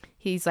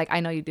he's like,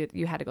 I know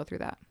you had to go through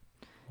that.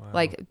 Wow.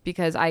 Like,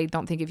 because I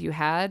don't think if you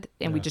had,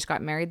 and we just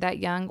got married that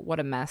young, what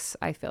a mess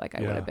I feel like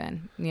I would have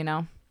been,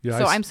 Yeah,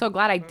 so I'm so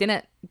glad I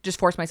didn't just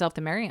force myself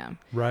to marry him.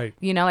 Right.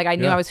 Like I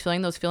knew I was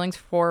feeling those feelings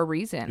for a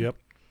reason. Yep.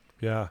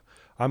 Yeah.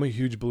 I'm a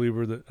huge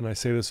believer that, and I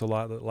say this a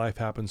lot, that life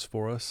happens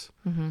for us.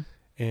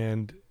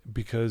 And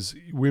because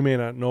we may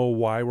not know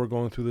why we're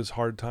going through this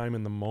hard time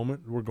in the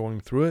moment we're going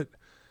through it,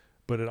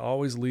 but it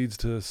always leads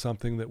to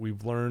something that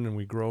we've learned and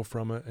we grow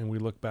from it. And we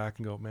look back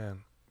and go,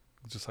 man,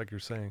 just like you're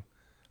saying,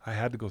 I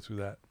had to go through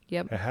that.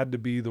 Yep. It had to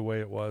be the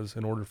way it was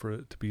in order for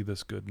it to be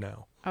this good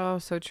now. Oh,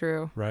 so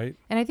true. Right.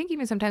 And I think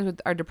even sometimes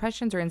with our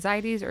depressions or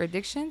anxieties or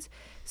addictions,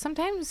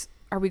 sometimes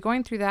are we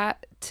going through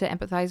that to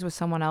empathize with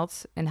someone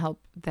else and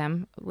help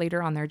them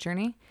later on their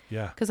journey?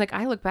 Yeah. Because like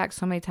I look back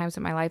so many times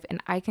in my life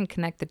and I can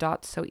connect the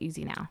dots so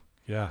easy now.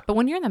 Yeah. But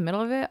when you're in the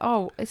middle of it,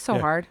 it's so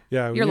hard.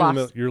 Yeah. You're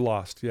lost. You're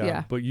lost.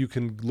 Yeah. But you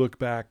can look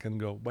back and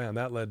go, man,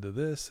 that led to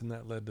this and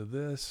that led to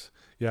this.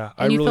 Yeah.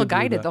 And you really feel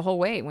guided the whole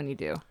way when you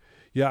do.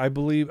 Yeah, I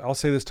believe, I'll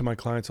say this to my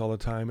clients all the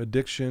time,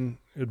 addiction,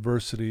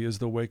 adversity is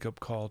the wake-up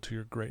call to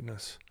your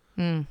greatness.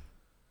 I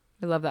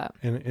love that.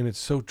 And it's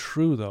so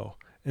true, though.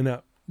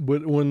 And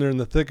when they're in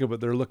the thick of it,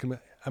 they're looking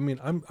at, I mean,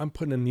 I'm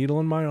putting a needle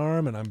in my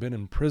arm, and I've been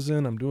in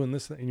prison, I'm doing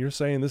this, and you're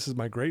saying this is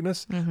my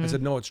greatness? I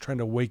said, no, it's trying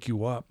to wake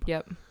you up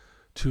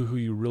to who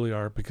you really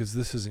are, because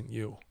this isn't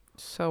you.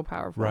 So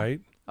powerful.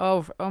 Right?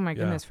 Oh my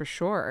goodness, for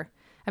sure.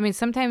 I mean,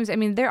 sometimes,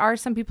 there are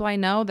some people I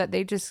know that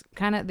they just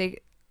kind of,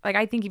 like,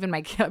 I think even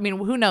my kid,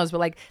 who knows, but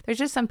like, there's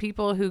just some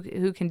people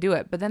who can do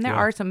it. But then there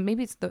are some,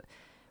 maybe it's the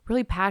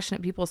really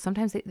passionate people.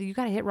 Sometimes you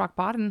got to hit rock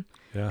bottom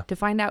to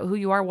find out who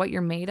you are, what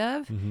you're made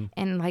of,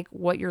 and like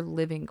what you're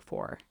living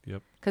for.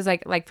 Yep. Because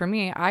like for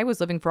me, I was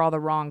living for all the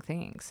wrong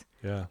things.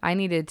 Yeah. I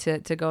needed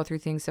to go through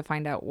things to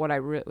find out what I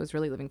was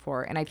really living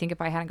for. And I think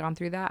if I hadn't gone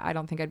through that, I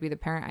don't think I'd be the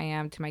parent I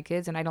am to my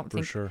kids. And I don't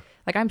think,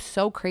 like, I'm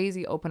so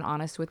crazy open,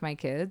 honest with my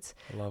kids.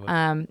 I love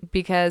it.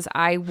 Because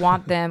I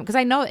want them, because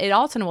I know it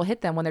also will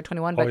hit them when they're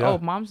 21. But oh,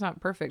 mom's not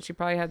perfect. She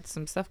probably had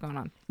some stuff going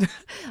on.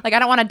 Like, I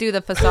don't want to do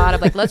the facade of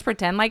like, let's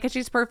pretend like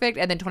she's perfect.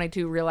 And then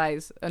 22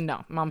 realize,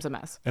 no, mom's a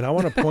mess. And I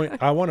want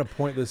to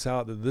point this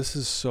out, that this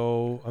is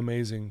so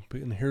amazing.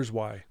 And here's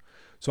why.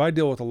 So I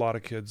deal with a lot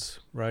of kids,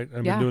 right?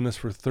 I've been doing this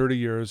for 30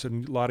 years,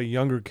 and a lot of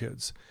younger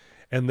kids,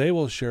 and they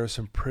will share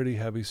some pretty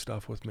heavy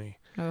stuff with me.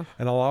 Oh.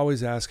 And I'll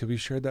always ask, have you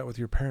shared that with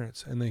your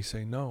parents? And they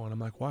say no. And I'm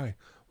like, why?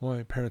 Well,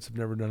 my parents have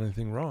never done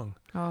anything wrong.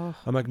 Oh.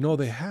 I'm like, no,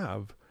 they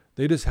have.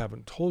 They just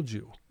haven't told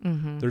you.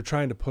 They're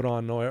trying to put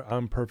on, no,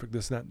 I'm perfect,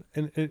 this and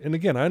that. And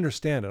again, I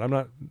understand it. I'm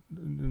not,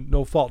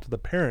 no fault to the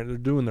parent. They're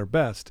doing their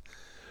best.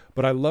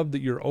 But I love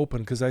that you're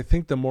open, because I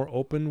think the more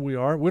open we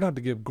are, we don't have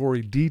to give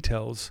gory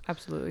details.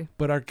 Absolutely.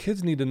 But our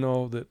kids need to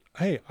know that,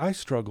 hey, I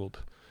struggled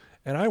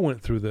and I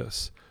went through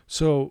this.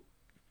 So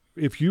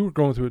if you were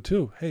going through it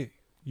too, hey,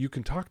 you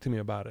can talk to me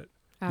about it.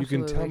 Absolutely.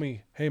 You can tell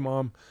me, hey,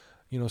 Mom,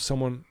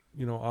 someone,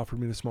 offered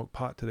me to smoke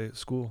pot today at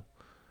school.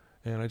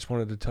 And I just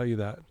wanted to tell you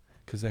that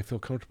because I feel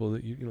comfortable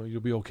that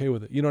you'll be okay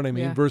with it. You know what I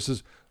mean? Yeah.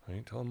 Versus I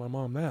ain't telling my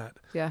mom that.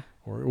 Yeah.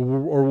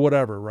 Or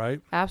whatever,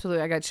 right?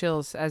 Absolutely. I got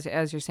chills as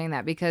you're saying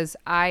that, because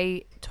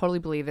I totally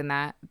believe in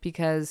that,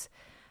 because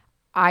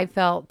I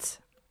felt,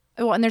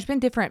 well, and there's been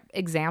different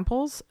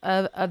examples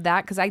of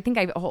that, because I think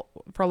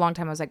for a long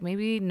time I was like,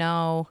 maybe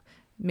no,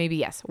 maybe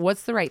yes.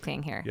 What's the right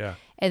thing here? Yeah.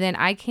 And then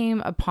I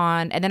came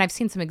upon, and then I've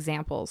seen some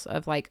examples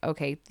of like,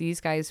 okay, these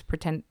guys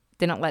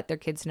didn't let their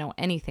kids know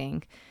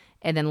anything.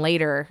 And then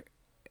later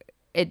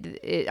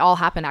it all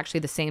happened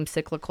actually the same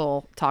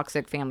cyclical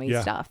toxic family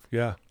stuff.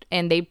 Yeah.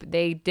 And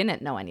they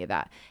didn't know any of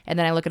that. And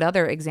then I look at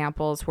other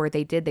examples where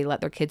they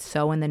let their kids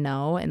so in the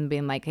know and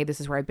being like, hey,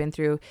 this is where I've been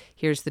through.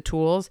 Here's the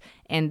tools.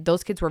 And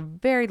those kids were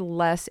very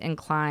less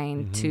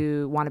inclined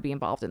to want to be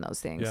involved in those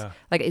things. Yeah.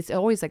 Like it's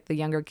always like the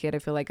younger kid, I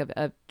feel like,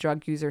 of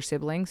drug user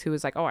siblings who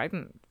was like, oh, I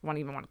didn't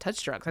even want to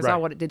touch drugs. I saw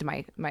what it did to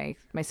my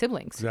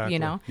siblings, exactly.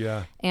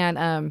 Yeah.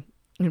 And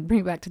bring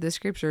it back to the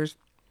scriptures.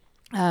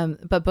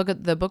 But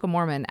the Book of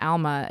Mormon,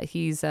 Alma,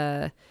 he was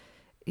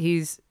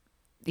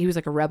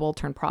like a rebel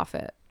turned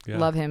prophet. Yeah.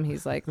 Love him.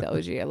 He's like the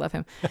OG. I love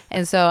him.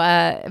 And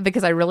so,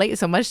 because I relate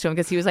so much to him,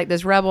 because he was like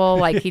this rebel,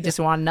 like he just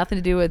wanted nothing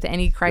to do with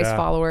any Christ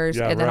followers.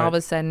 And then all of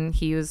a sudden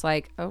he was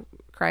like, oh,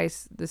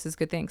 Christ, this is a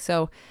good thing.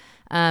 So,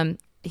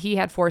 he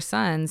had 4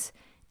 sons,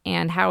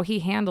 and how he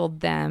handled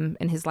them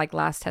in his like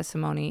last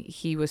testimony,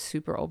 he was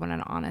super open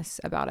and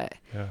honest about it.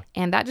 Yeah.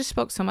 And that just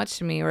spoke so much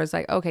to me, where I was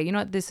like, okay, you know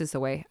what? This is the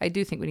way. I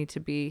do think we need to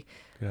be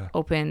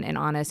open and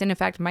honest. And in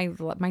fact, my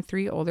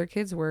 3 older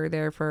kids were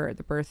there for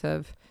the birth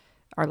of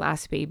our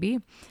last baby.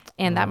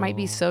 And that might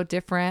be so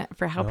different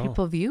for how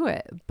people view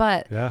it.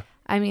 But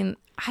I mean,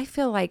 I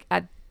feel like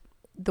at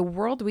the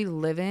world we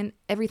live in,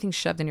 everything's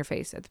shoved in your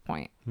face at the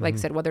point. Like I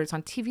said, whether it's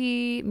on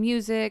TV,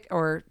 music,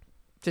 or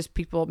just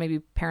people, maybe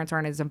parents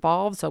aren't as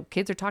involved, so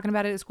kids are talking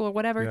about it at school or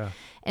whatever. Yeah.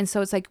 And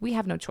so it's like we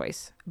have no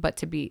choice but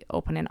to be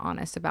open and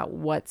honest about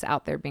what's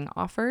out there being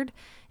offered.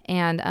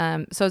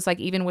 And so it's like,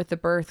 even with the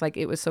birth, like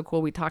it was so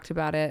cool. We talked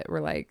about it.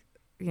 We're like,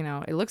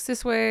 it looks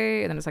this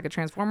way, and then it's like a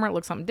transformer. It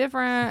looks something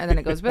different, and then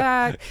it goes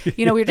back.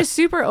 We're just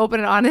super open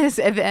and honest.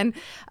 And then,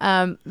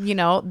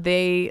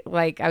 they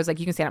like, I was like,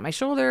 you can stand at my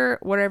shoulder,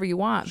 whatever you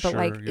want. But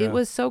it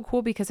was so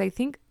cool, because I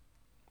think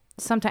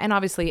sometimes, and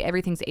obviously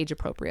everything's age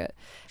appropriate,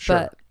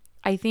 but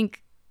I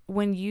think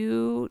when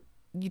you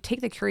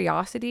take the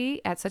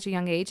curiosity at such a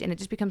young age, and it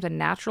just becomes a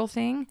natural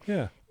thing.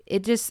 Yeah.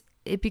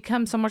 It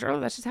becomes so much,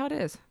 that's just how it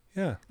is.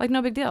 Yeah. Like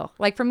no big deal.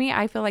 Like for me,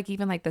 I feel like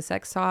even like the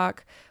sex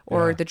talk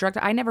or the drug,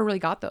 I never really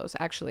got those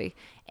actually.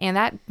 And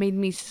that made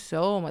me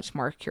so much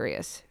more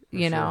curious,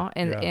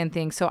 and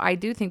things. So I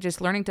do think just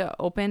learning to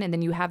open, and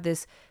then you have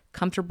this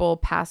comfortable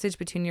passage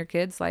between your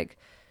kids, like,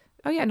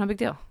 oh yeah, no big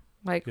deal.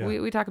 Like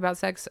we talk about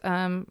sex,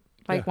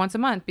 once a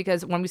month,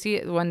 because when we see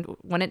it,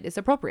 when it is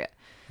appropriate.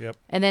 Yep.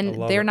 And then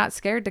they're not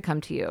scared to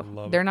come to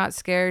you. They're not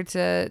scared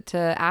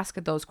to ask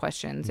those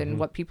questions and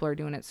what people are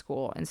doing at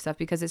school and stuff,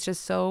 because it's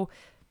just so,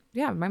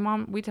 my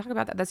mom, we talk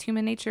about that. That's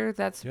human nature.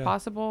 That's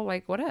possible.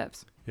 Like what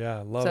ifs. Yeah.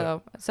 I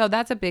love it. So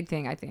that's a big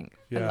thing, I think.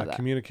 Yeah.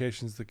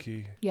 Communication's the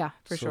key. Yeah,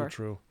 for sure. So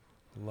true.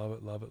 Love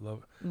it. Love it.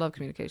 Love it. Love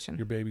communication.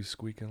 Your baby's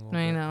squeaking a little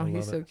I bit. know.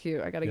 He's so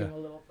cute. I got to give him a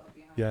little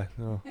puppy. Yeah.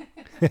 No.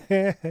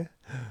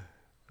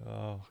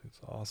 Oh, it's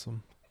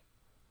awesome.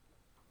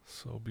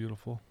 So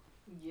beautiful.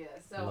 Yeah.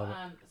 So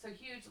so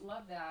huge.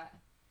 Love that.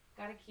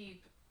 Gotta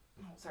keep.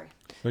 Oh, sorry.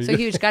 So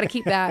huge. Got to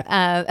keep that.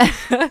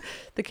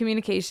 The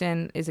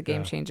communication is a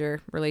game changer.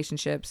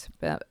 Relationships,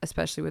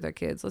 especially with our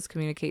kids. Let's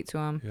communicate to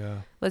them. Yeah.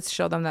 Let's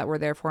show them that we're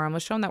there for them.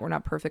 Let's show them that we're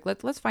not perfect.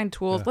 Let's find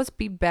tools. Yeah. Let's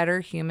be better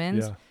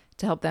humans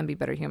to help them be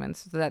better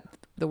humans, so that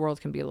the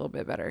world can be a little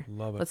bit better.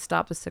 Love it. Let's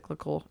stop the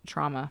cyclical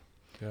trauma.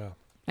 Yeah.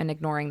 And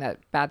ignoring that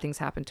bad things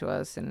happen to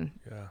us and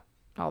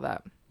all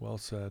that. Well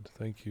said.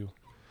 Thank you.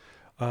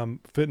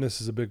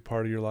 Fitness is a big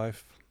part of your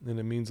life, and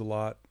it means a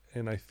lot.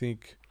 And I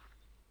think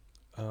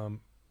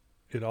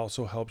it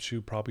also helps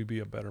you probably be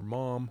a better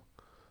mom,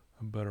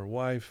 a better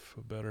wife,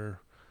 a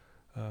better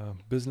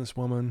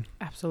businesswoman.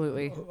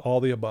 Absolutely. All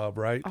the above,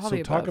 right?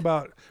 So talk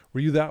about, were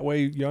you that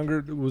way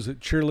younger? Was it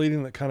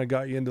cheerleading that kind of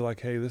got you into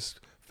like, hey, this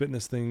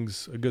fitness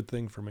thing's a good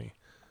thing for me?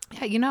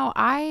 Yeah,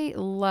 I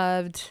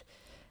loved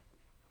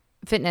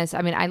fitness.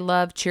 I mean, I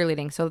love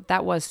cheerleading. So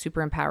that was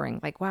super empowering.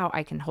 Like, wow,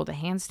 I can hold a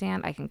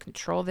handstand. I can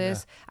control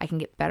this. I can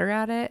get better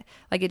at it.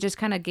 Like, it just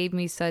kind of gave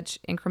me such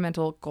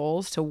incremental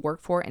goals to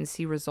work for and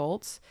see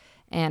results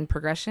and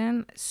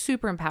progression.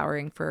 Super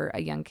empowering for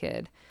a young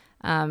kid.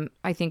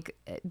 I think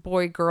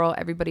boy, girl,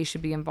 everybody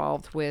should be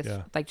involved with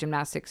like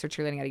gymnastics or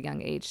cheerleading at a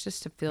young age,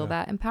 just to feel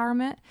that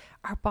empowerment.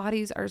 Our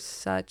bodies are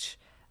such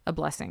a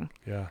blessing.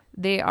 Yeah.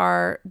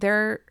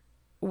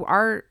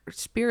 Our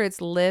spirits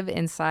live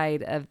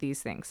inside of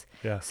these things.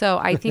 Yeah. So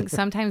I think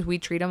sometimes we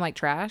treat them like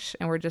trash,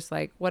 and we're just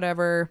like,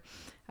 whatever,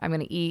 I'm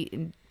going to eat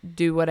and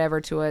do whatever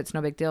to it. It's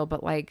no big deal.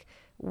 But like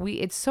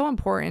it's so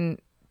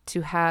important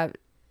to have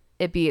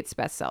it be its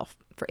best self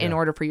in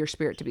order for your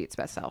spirit to be its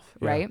best self.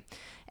 Yeah. Right.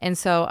 And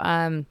so,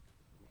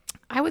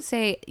 I would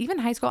say even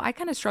high school, I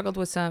kind of struggled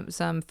with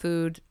some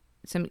food,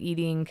 some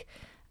eating,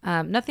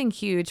 Nothing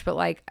huge, but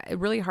like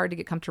really hard to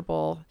get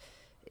comfortable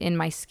in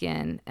my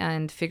skin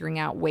and figuring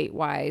out weight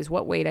wise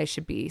what weight I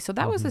should be. So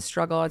that was a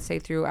struggle, I'd say,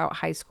 throughout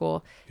high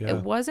school.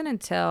 It wasn't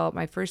until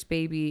my first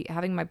baby,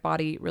 having my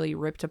body really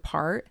ripped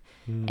apart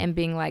and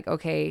being like,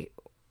 okay,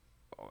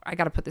 I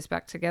got to put this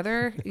back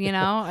together,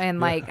 and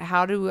like,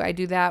 how do I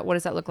do that? What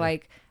does that look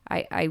like?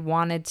 I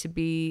want to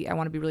be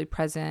really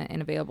present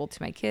and available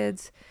to my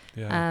kids.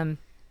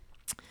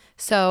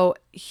 So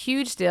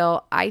huge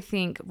deal. I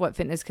think what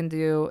fitness can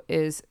do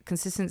is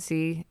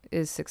consistency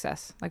is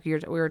success. Like we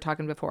were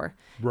talking before.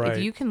 Right.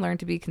 If you can learn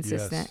to be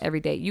consistent every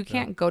day, you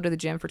can't go to the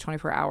gym for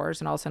 24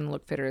 hours and all of a sudden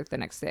look fitter the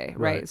next day,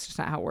 right? It's just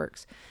not how it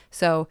works.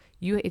 So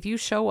if you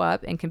show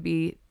up and can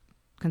be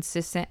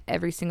consistent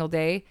every single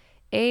day,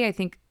 I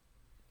think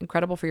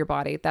incredible for your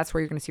body. That's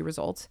where you're going to see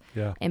results.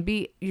 Yeah. And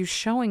B, you're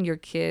showing your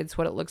kids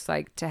what it looks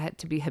like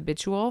to be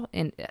habitual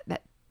in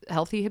that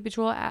healthy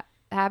habitual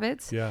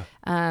habits. Yeah.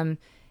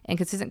 And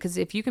consistent, because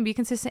if you can be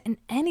consistent in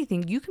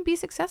anything, you can be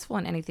successful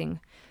in anything,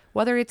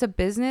 whether it's a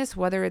business,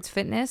 whether it's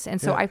fitness. And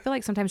so I feel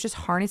like sometimes just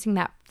harnessing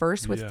that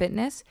first with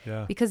fitness,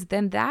 because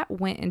then that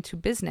went into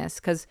business.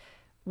 Because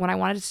when I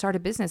wanted to start a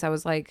business, I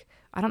was like,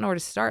 I don't know where to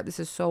start.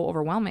 This is so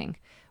overwhelming.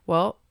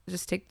 Well,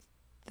 just take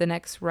the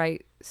next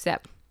right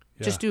step.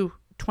 Yeah. Just do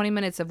 20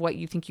 minutes of what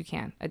you think you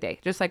can a day,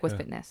 just like with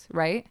fitness,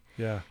 right?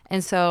 Yeah.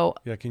 And so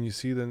can you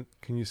see the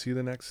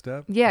next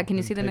step? Yeah, can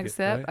you see the next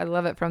step? Right? I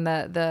love it from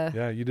the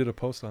Yeah, you did a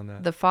post on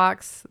that. The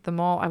fox, the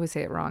mole, I would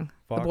say it wrong.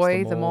 Fox, the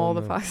boy, the mole,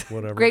 the fox.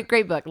 Whatever.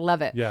 Great book.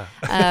 Love it. Yeah.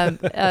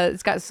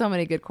 It's got so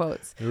many good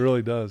quotes. It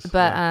really does.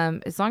 But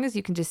as long as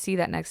you can just see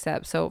that next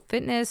step. So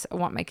fitness, I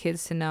want my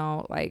kids to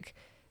know, like,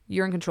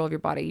 you're in control of your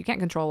body. You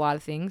can't control a lot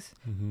of things.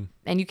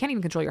 And you can't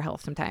even control your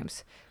health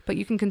sometimes. But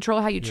you can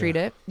control how you treat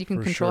it. You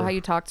can control how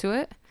you talk to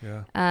it.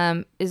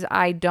 Yeah.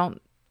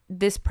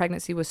 This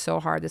pregnancy was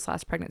so hard, this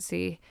last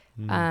pregnancy.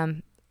 I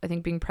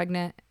think being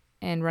pregnant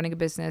and running a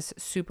business,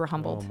 super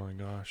humbled. Oh my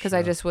gosh. Because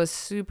I just was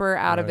super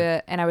out of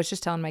it. And I was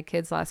just telling my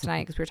kids last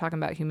night, because we were talking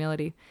about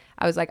humility.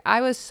 I was like,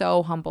 I was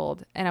so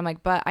humbled. And I'm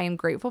like, but I am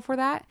grateful for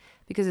that,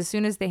 because as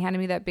soon as they handed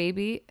me that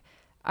baby,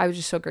 I was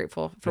just so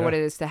grateful for what it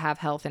is to have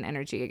health and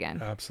energy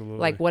again. Absolutely.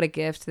 Like, what a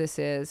gift this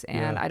is.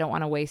 And I don't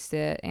want to waste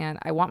it. And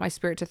I want my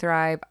spirit to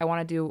thrive. I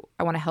want to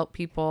help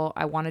people.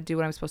 I want to do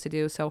what I'm supposed to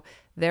do. So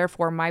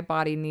therefore my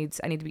body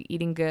I need to be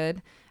eating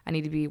good. I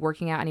need to be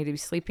working out. I need to be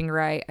sleeping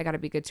right. I got to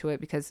be good to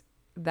it, because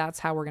that's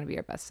how we're going to be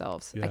our best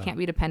selves. I can't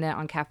be dependent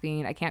on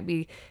caffeine. I can't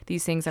be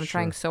these things. I'm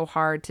trying so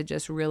hard to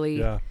just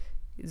really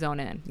zone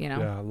in,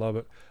 Yeah, I love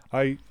it.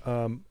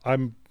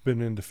 I've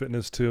been into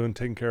fitness too and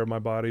taking care of my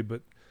body,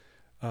 but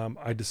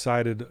I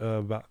decided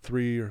about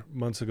 3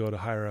 months ago to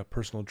hire a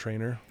personal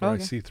trainer that I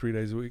see 3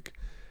 days a week.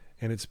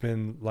 And it's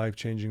been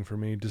life-changing for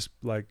me, just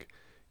like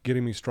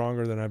getting me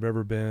stronger than I've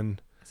ever been.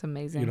 It's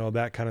amazing.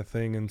 That kind of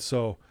thing.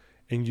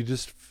 And you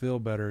just feel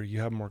better.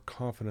 You have more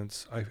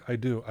confidence. I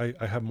do.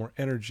 I have more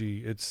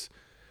energy.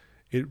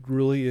 It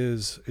really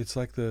is. It's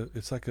like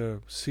a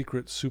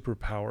secret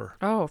superpower.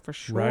 Oh, for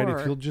sure. Right?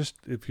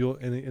 If you'll,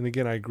 and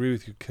again, I agree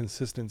with you.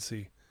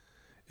 Consistency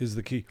is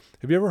the key.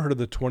 Have you ever heard of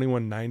the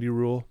 21-90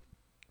 rule?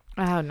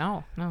 Oh,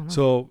 no.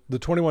 So the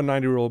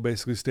 21-90 rule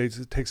basically states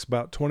it takes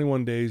about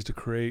 21 days to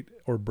create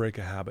or break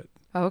a habit.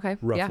 Oh, okay.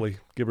 Roughly,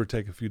 give or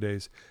take a few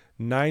days.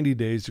 90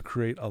 days to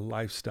create a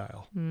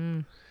lifestyle.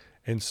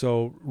 And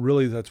so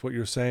really that's what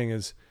you're saying,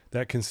 is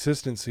that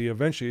consistency,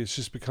 eventually it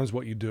just becomes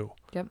what you do.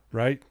 Yep.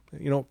 Right?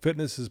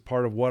 Fitness is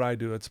part of what I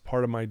do. It's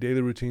part of my daily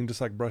routine,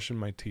 just like brushing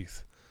my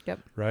teeth. Yep.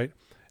 Right?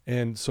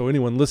 And so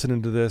anyone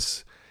listening to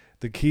this,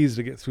 the key is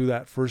to get through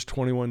that first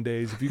 21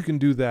 days. If you can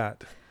do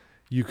that,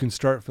 you can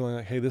start feeling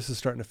like, hey, this is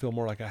starting to feel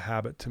more like a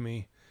habit to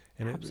me.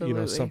 And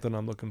it's something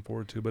I'm looking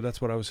forward to. But that's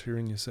what I was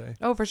hearing you say.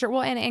 Oh, for sure.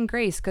 Well, and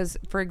grace, because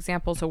for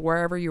example, so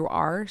wherever you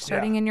are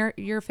starting in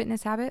your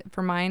fitness habit,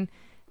 for mine,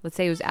 let's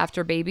say it was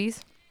after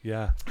babies.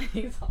 Yeah.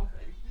 He's all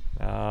ready.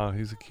 Oh,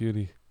 he's a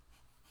cutie.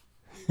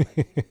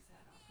 It's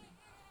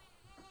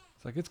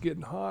like, it's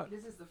getting hot.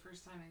 This is the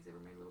first time he's ever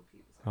made little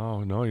peeps.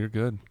 Oh, no, you're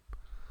good.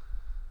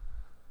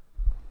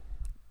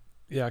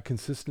 Yeah,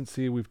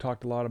 consistency. We've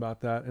talked a lot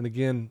about that. And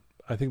again,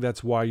 I think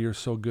that's why you're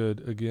so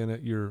good, again,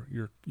 at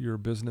your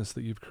business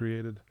that you've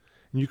created.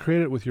 And you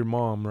created it with your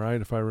mom,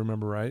 right? If I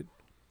remember right.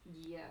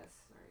 Yes.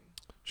 Sorry.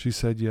 She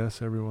said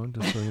yes, everyone,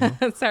 just so you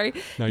know. Sorry.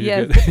 No,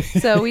 you're good.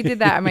 So we did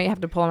that. I might have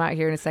to pull him out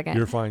here in a second.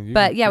 You're fine.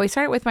 But yeah, we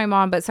started with my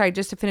mom. But sorry,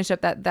 just to finish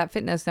up that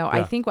fitness note,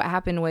 I think what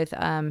happened with,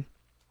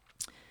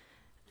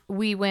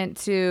 we went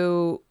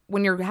to,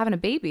 when you're having a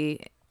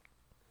baby,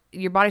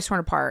 your body's torn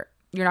apart.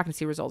 You're not going to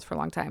see results for a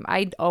long time.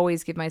 I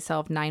always give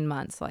myself 9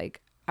 months. Like,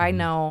 I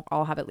know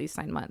I'll have at least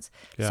 9 months.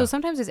 Yeah. So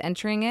sometimes it's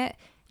entering it.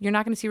 You're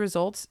not going to see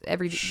results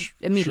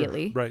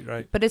immediately. Sure.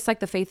 Right. But it's like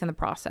the faith in the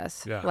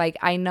process. Yeah. Like,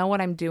 I know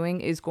what I'm doing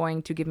is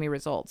going to give me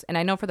results. And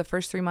I know for the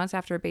first 3 months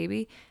after a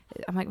baby,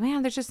 I'm like,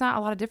 man, there's just not a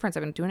lot of difference.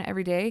 I've been doing it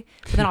every day.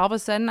 But then all of a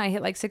sudden I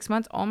hit like 6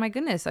 months. Oh my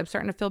goodness, I'm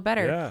starting to feel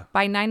better. Yeah.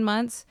 By 9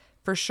 months,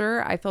 for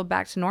sure I feel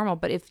back to normal.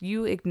 But if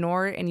you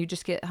ignore it and you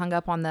just get hung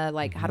up on the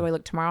like, how do I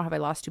look tomorrow? Have I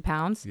lost 2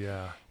 pounds?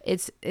 Yeah.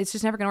 It's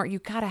just never gonna work. You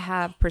gotta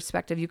have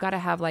perspective. You gotta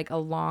have like a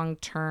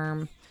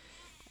long-term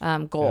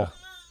goal. Yeah,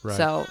 right.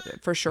 So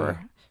for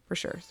sure. For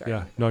sure. Sorry.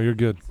 Yeah. No, you're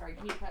good. Sorry,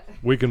 can you cut?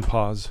 We can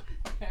pause.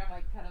 I'm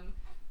like, cut him.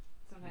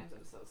 Sometimes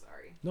I'm so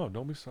sorry. No,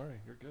 don't be sorry.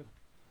 You're good.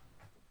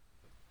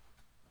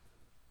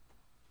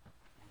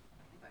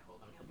 If I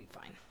hold him, he'll be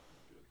fine.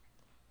 Good.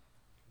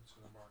 I'm just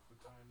gonna mark the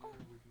time there.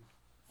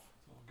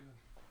 It's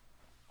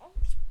all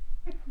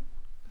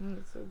good.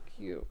 That's so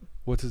cute.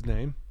 What's his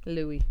name?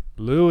 Louis.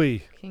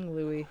 Louis. King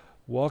Louis.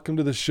 Welcome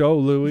to the show,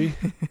 Louis.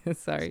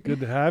 Sorry. It's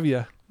good to have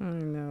you. I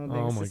know. Thanks.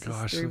 Oh my This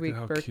gosh, is 3-week look at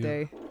how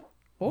birthday. cute.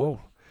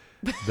 Oh.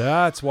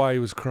 That's why he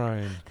was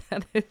crying.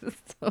 That is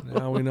so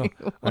Now we know.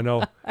 I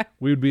know.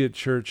 We would be at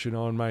church, and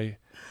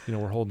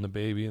we're holding the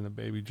baby, and the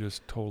baby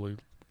just totally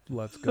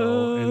lets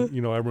go, and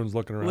everyone's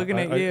looking around. Looking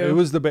at you. It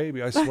was the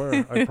baby. I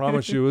swear. I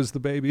promise you, it was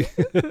the baby.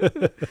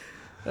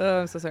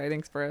 Oh, I'm so sorry.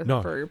 Thanks for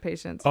your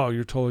patience. Oh,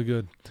 you're totally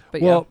good.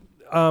 But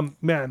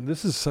man,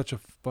 this is such a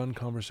fun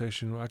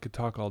conversation. I could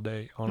talk all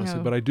day, honestly.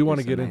 No, but I do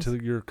want to you're so get nice.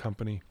 into your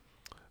company,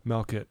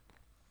 Milk-It.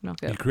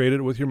 Milk-It. You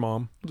created it with your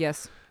mom.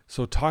 Yes.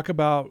 So talk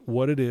about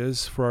what it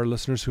is for our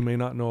listeners who may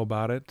not know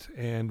about it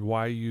and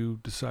why you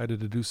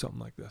decided to do something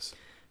like this.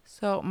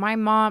 So my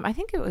mom, I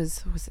think it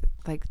was it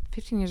like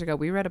 15 years ago,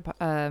 we read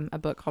a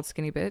book called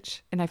Skinny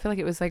Bitch. And I feel like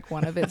it was like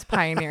one of its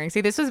pioneering.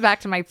 See, this was back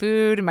to my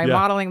food and my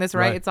modeling this,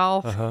 right? It's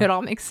all, it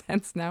all makes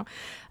sense now.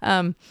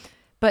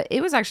 But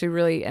it was actually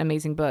really an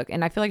amazing book.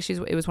 And I feel like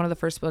it was one of the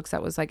first books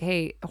that was like,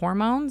 hey,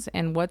 hormones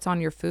and what's on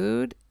your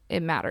food,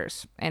 it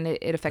matters, and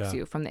it affects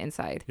you from the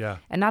inside. Yeah.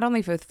 And not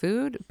only with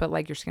food, but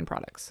like your skin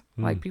products.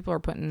 Like people are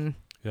putting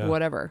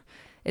whatever.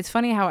 It's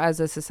funny how as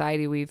a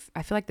society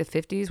I feel like the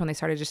 50s when they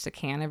started just to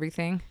can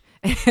everything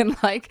and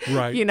like,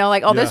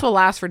 this will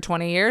last for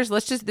 20 years.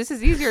 This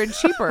is easier and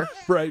cheaper.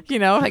 Right.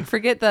 Like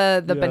forget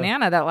the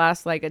banana that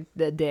lasts like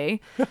a day.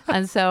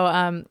 And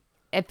so,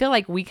 I feel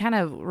like we kind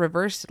of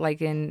reversed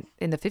like in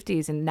the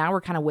 50s, and now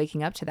we're kind of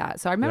waking up to that.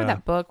 So I remember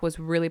that book was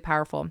really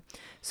powerful.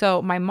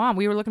 So my mom,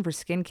 we were looking for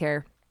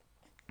skincare,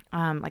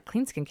 like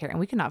clean skincare, and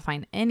we could not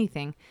find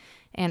anything.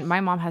 And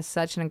my mom has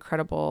such an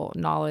incredible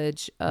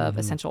knowledge of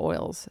essential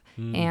oils,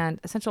 and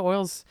essential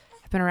oils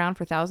have been around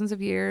for thousands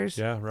of years.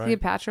 Yeah, right.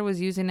 Cleopatra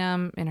was using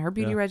them in her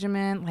beauty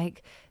regimen.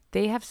 Like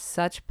they have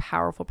such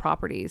powerful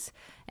properties.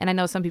 And I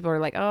know some people are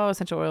like, oh,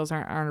 essential oils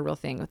aren't a real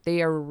thing.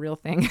 They are a real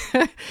thing.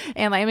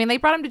 And they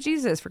brought them to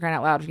Jesus, for crying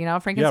out loud,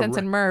 frankincense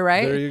and myrrh,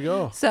 right? There you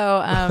go.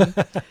 So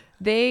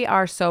they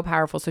are so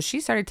powerful. So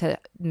she started to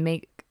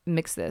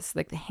mix this,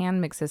 like the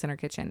hand mix this in her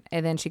kitchen.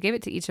 And then she gave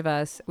it to each of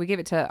us. We gave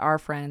it to our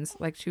friends.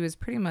 Like she was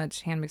pretty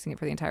much hand mixing it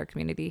for the entire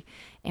community.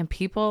 And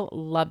people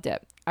loved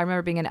it. I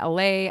remember being in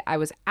LA. I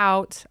was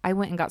out. I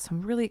went and got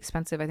some really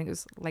expensive, I think it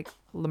was like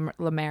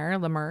La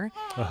Mer.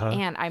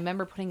 And I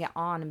remember putting it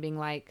on and being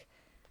like,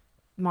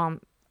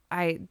 Mom,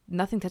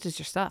 nothing touches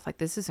your stuff. Like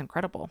this is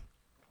incredible.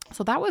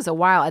 So that was a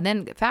while. And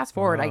then fast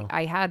forward,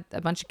 I had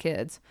a bunch of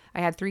kids. I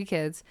had 3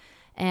 kids.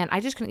 And I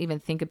just couldn't even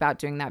think about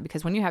doing that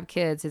because when you have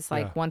kids, it's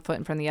like one foot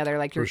in front of the other.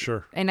 Like for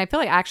sure. And I feel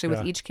like actually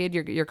with each kid,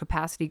 your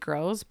capacity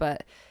grows.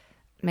 But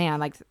man,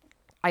 like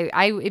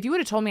I if you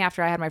would have told me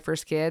after I had my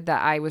first kid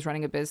that I was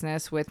running a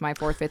business with my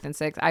 4th, 5th, and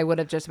 6th, I would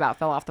have just about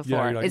fell off the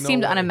floor. Like, it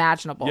seemed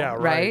unimaginable, yeah,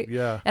 right?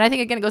 Yeah. And I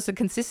think again, it goes to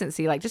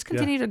consistency. Like just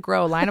continue to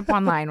grow line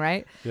upon line,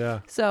 right? Yeah.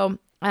 So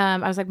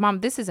I was like, Mom,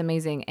 this is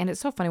amazing. And it's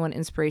so funny when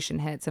inspiration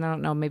hits. And I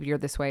don't know, maybe you're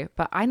this way,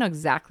 but I know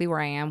exactly where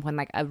I am when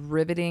like a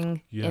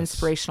riveting,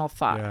 inspirational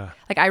thought. Yeah.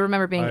 Like I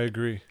remember being I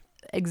agree.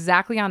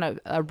 exactly on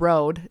a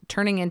road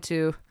turning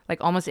into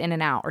like almost in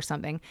and out or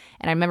something.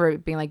 And I remember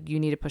being like, you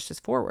need to push this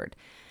forward.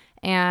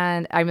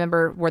 And I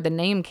remember where the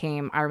name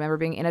came. I remember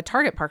being in a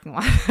Target parking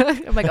lot.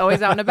 I'm like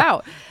always out and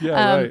about.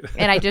 Right.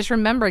 And I just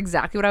remember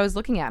exactly what I was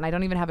looking at. And I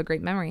don't even have a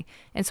great memory.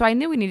 And so I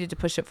knew we needed to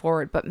push it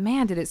forward. But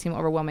man, did it seem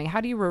overwhelming.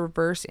 How do you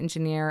reverse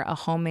engineer a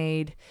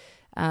homemade,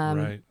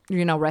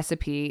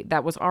 recipe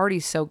that was already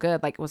so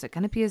good? Like, was it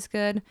going to be as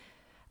good?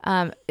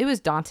 It was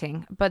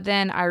daunting. But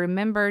then I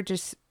remember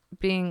just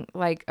being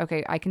like,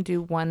 okay, I can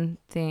do one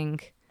thing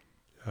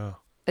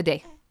a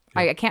day.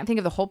 I can't think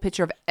of the whole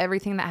picture of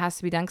everything that has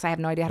to be done because I have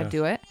no idea how to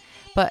do it.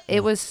 But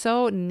it was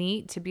so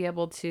neat to be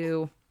able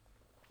to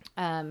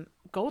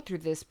go through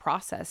this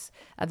process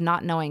of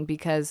not knowing,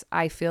 because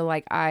I feel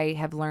like I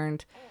have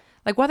learned,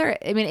 like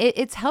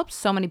it's helped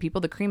so many people.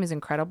 The cream is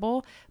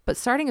incredible, but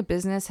starting a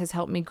business has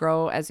helped me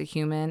grow as a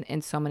human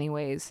in so many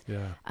ways.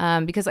 Yeah.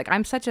 Because like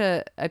I'm such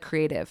a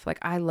creative. Like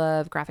I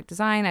love graphic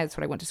design. That's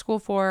what I went to school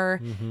for.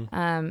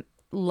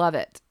 Love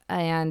it.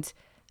 And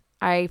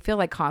I feel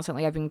like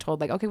constantly I've been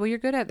told like, okay, well, you're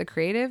good at the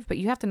creative, but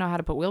you have to know how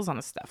to put wheels on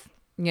this stuff.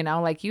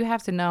 Like you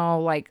have to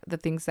know like the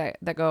things that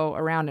go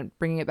around and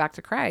bringing it back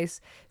to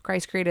Christ.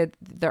 Christ created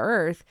the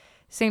earth.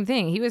 Same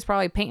thing. He was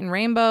probably painting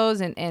rainbows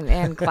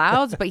and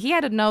clouds, but he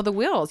had to know the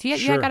wheels. You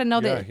got to know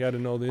he had to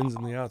know the ins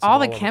and the outs. All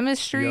the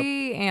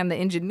chemistry and the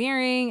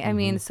engineering. I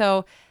mean,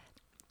 so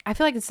I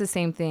feel like it's the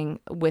same thing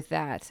with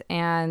that.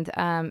 And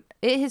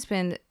it has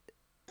been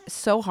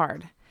so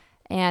hard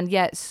and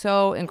yet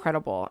so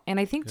incredible. And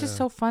I think just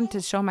so fun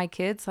to show my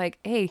kids like,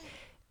 hey,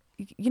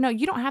 you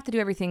don't have to do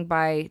everything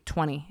by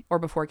 20 or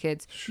before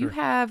kids. Sure. You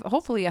have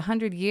hopefully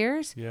 100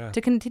 years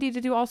to continue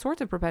to do all sorts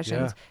of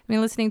professions. I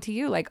mean, listening to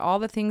you, like all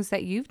the things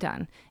that you've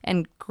done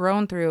and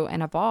grown through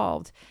and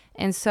evolved.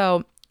 And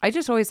so I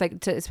just always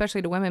like to,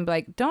 especially to women, be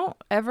like, don't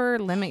ever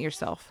limit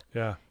yourself.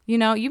 Yeah. You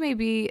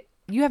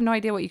have no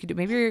idea what you could do.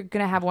 Maybe you're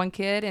going to have one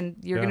kid and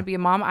you're going to be a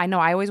mom. I know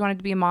I always wanted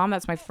to be a mom.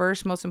 That's my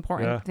first, most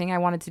important thing I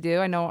wanted to do.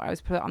 I know I was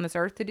put on this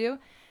earth to do.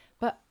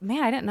 But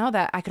man, I didn't know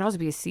that I could also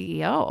be a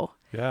CEO.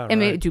 Yeah. And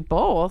maybe do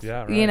both,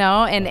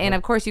 and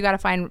of course you got to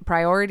find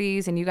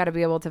priorities and you got to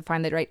be able to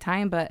find the right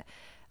time. But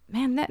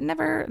man, that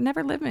never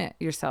limit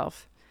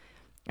yourself.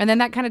 And then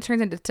that kind of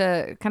turns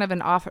into kind of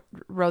an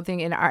off-road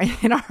thing in our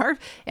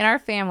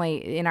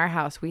family, in our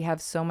house. We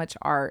have so much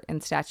art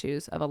and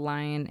statues of a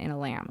lion and a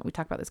lamb. We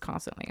talk about this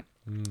constantly.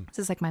 This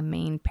is like my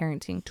main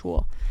parenting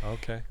tool.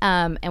 Okay.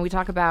 And we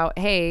talk about,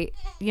 hey,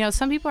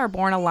 some people are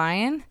born a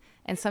lion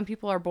and some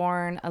people are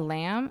born a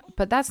lamb,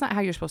 but that's not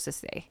how you're supposed to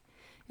stay.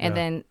 And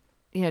then,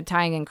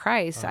 tying in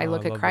Christ, I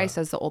look at Christ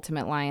as the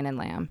ultimate lion and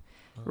lamb.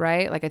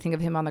 Right? Like I think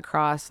of him on the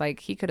cross,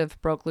 like he could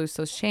have broke loose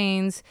those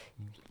chains.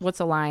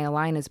 What's a lion? A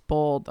lion is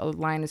bold. A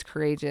lion is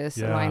courageous.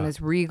 A lion is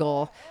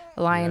regal.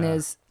 A lion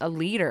is a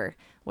leader.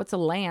 What's a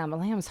lamb? A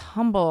lamb is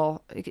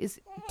humble.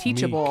 Is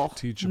teachable.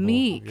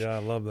 Meek. Yeah, I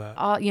love that.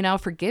 All,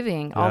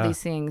 forgiving, all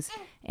these things.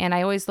 And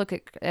I always look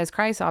at as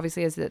Christ,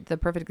 obviously, as the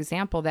perfect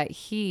example that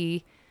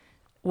he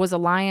was a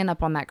lion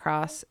up on that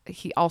cross.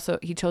 He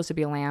chose to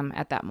be a lamb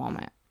at that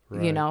moment.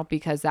 Right.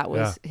 Because that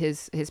was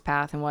his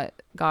path and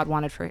what God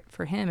wanted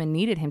for him and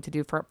needed him to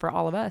do for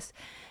all of us.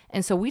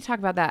 And so we talk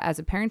about that as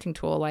a parenting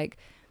tool. Like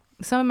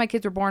some of my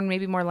kids were born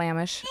maybe more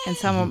lambish and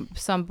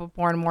some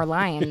born more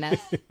lion.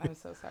 I'm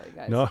so sorry,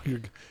 guys. No, you're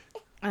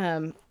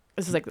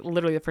this is like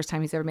literally the first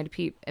time he's ever made a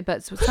peep.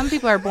 But some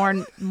people are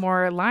born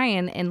more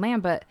lion and lamb,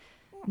 but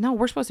no,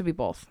 we're supposed to be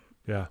both.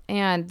 Yeah.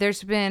 And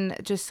there's been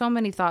just so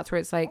many thoughts where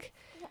it's like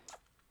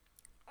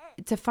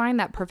to find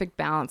that perfect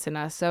balance in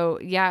us. So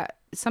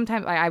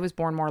sometimes I was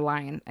born more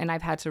lion and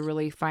I've had to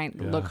really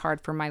look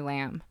hard for my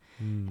lamb.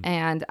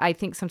 And I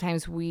think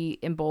sometimes we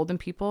embolden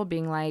people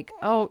being like,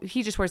 oh,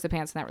 he just wears the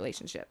pants in that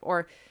relationship,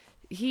 or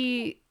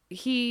he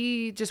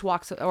just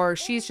walks, or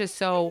she's just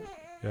so,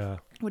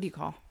 what do you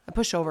call a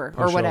pushover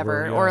or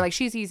whatever, or like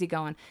she's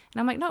easygoing.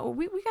 And I'm like, no,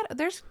 we got,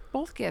 there's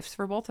both gifts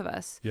for both of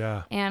us.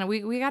 Yeah. And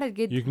we got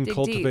to you can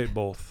cultivate deep.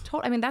 Both.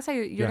 I mean, that's how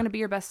you're going to be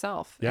your best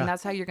self. And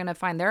that's how you're going to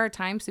find, there are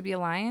times to be a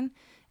lion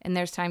and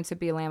there's times to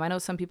be a lamb. I know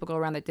some people go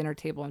around the dinner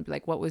table and be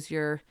like, what was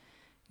your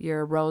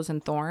rose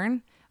and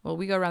thorn? Well,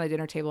 we go around the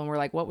dinner table and we're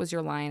like, what was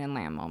your lion and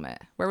lamb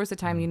moment? Where was the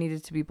time you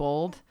needed to be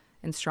bold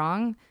and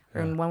strong?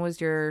 And when was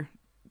your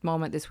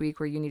moment this week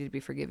where you needed to be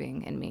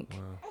forgiving and meek?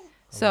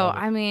 Wow.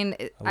 I mean,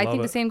 I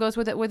think the same goes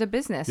with a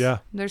business. Yeah.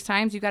 There's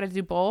times you got to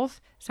do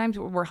both. There's times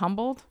we're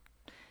humbled.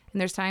 And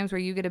there's times where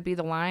you get to be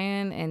the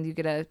lion and you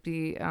get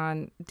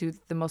to do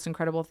the most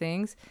incredible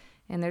things.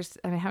 And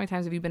how many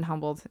times have you been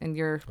humbled in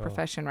your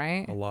profession,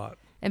 right? A lot.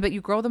 But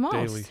you grow the most.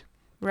 Daily.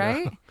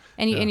 Right? Yeah.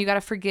 And you got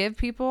to forgive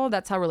people.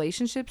 That's how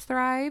relationships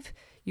thrive.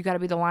 You got to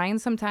be the lion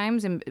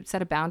sometimes and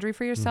set a boundary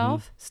for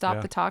yourself.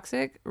 Stop the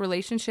toxic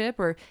relationship,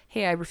 or,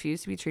 hey, I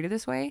refuse to be treated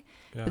this way.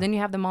 Yeah. But then you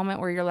have the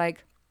moment where you're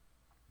like,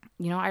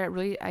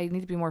 I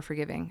need to be more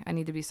forgiving. I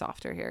need to be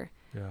softer here.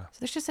 Yeah. So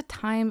there's just a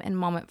time and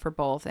moment for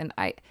both. And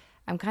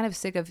I'm kind of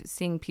sick of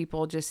seeing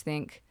people just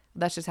think,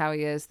 that's just how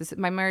he is.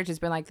 My marriage has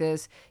been like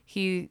this.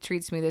 He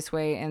treats me this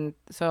way. And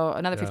so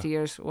another 50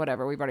 years,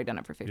 whatever, we've already done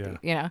it for 50,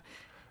 And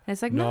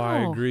it's like, no,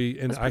 I agree.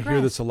 And I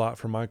hear this a lot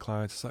from my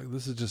clients. It's like,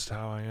 this is just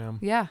how I am.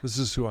 Yeah. This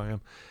is who I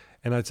am.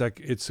 And it's like,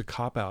 it's a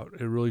cop-out.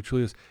 It really,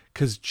 truly is.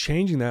 Because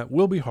changing that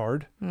will be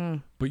hard,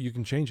 but you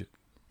can change it.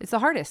 It's the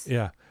hardest.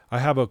 Yeah. I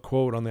have a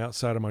quote on the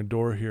outside of my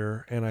door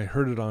here, and I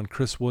heard it on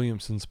Chris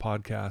Williamson's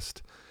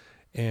podcast.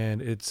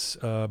 And it's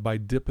by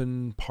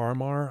Dipan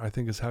Parmar, I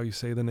think is how you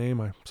say the name.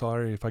 I'm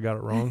sorry if I got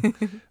it wrong.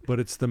 But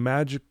it's the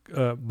magic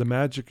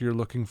you're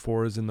looking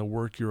for is in the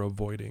work you're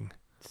avoiding.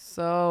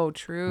 So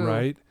true.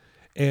 Right?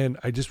 And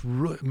I just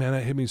really,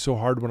 that hit me so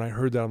hard when I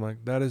heard that. I'm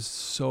like, that is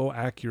so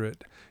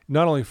accurate.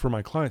 Not only for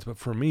my clients, but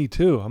for me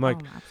too. I'm like,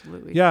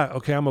 absolutely. Yeah,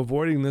 okay, I'm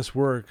avoiding this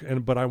work,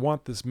 but I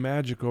want this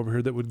magic over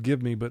here that would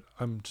give me, but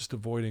I'm just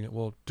avoiding it.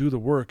 Well, do the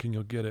work and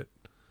you'll get it.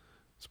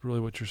 It's really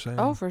what you're saying.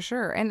 Oh, for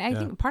sure. And I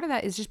think part of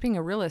that is just being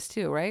a realist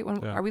too, right?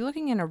 Are we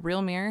looking in a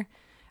real mirror?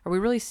 Are we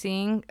really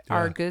seeing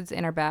our goods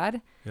and our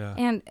bad? Yeah.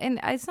 And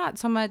it's not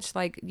so much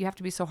like you have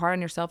to be so hard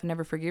on yourself and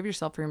never forgive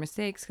yourself for your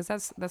mistakes,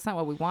 because that's not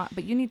what we want.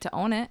 But you need to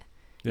own it.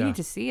 You need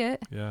to see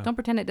it. Yeah. Don't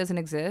pretend it doesn't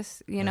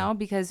exist,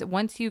 because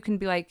once you can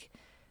be like,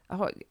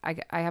 oh, I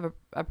have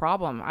a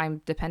problem.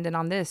 I'm dependent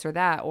on this or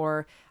that,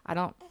 or I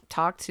don't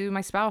talk to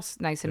my spouse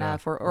nice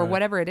enough, or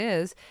whatever it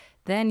is,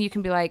 then you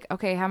can be like,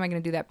 okay, how am I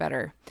going to do that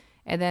better?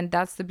 And then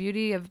that's the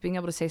beauty of being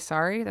able to say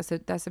sorry. That's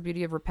the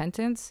beauty of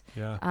repentance.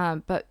 Yeah.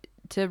 But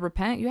to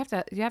repent, you have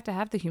to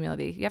have the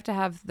humility. You have to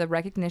have the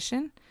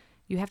recognition.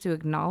 you have to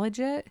acknowledge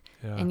it,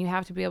 Yeah. and you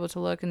have to be able to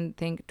look and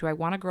think, do I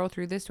want to grow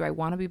through this? Do I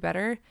want to be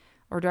better?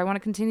 Or do I want to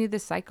continue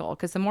this cycle?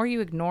 Because the more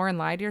you ignore and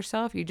lie to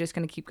yourself, you're just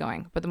going to keep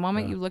going. But the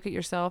moment you look at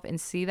yourself and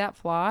see that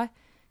flaw,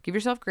 give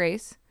yourself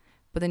grace,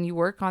 but then you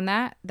work on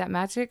that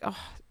magic, oh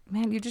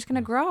man, you're just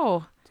going to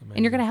grow.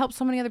 And you're going to help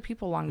so many other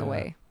people along the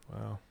way.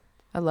 Wow.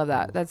 I love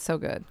that. That's so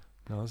good.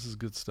 No, this is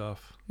good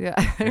stuff. Yeah.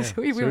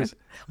 we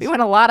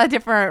went a lot of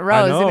different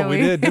roads. I know, didn't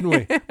we? didn't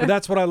we? But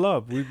that's what I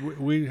love.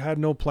 We had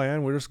no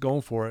plan. We're just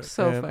going for it.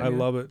 So and funny. I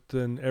love it.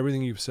 And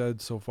everything you've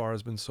said so far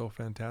has been so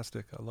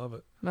fantastic. I love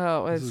it.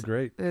 Oh, this is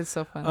great. It's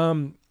so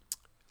fun.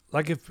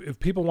 Like if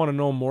people want to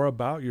know more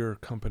about your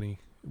company,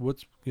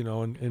 what's,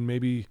 and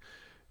maybe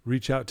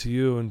reach out to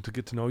you and to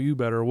get to know you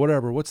better or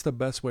whatever, what's the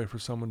best way for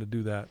someone to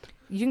do that?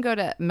 You can go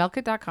to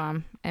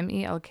melkit.com,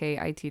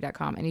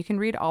 melkit.com, and you can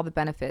read all the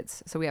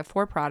benefits. So we have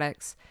 4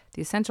 products.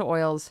 The essential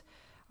oils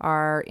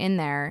are in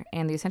there,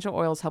 and the essential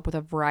oils help with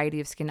a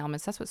variety of skin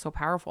ailments. That's what's so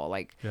powerful.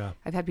 Like,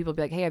 I've had people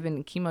be like, hey, I've been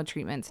in chemo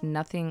treatments.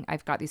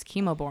 I've got these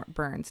chemo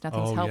burns.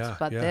 Nothing's helped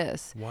but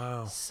this.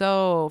 Wow.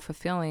 So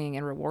fulfilling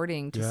and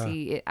rewarding to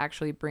see it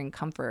actually bring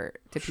comfort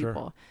to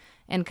people.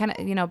 And kind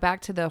of,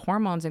 back to the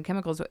hormones and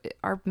chemicals,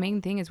 our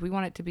main thing is we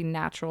want it to be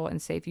natural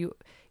and safe.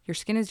 Your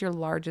skin is your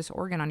largest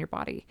organ on your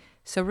body.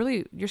 So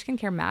really, your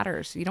skincare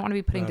matters. You don't want to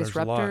be putting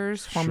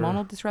disruptors,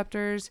 hormonal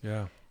disruptors.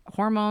 Yeah.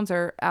 Hormones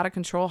are out of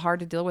control,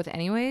 hard to deal with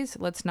anyways.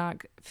 Let's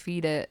not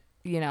feed it,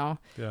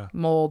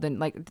 mold and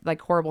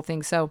like horrible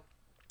things. So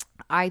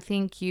I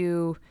think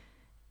you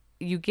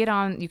get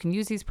on, you can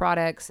use these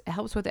products. It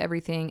helps with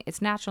everything.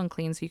 It's natural and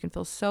clean, so you can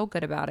feel so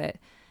good about it.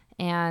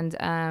 And,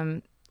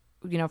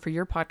 for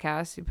your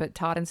podcast, you put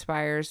Todd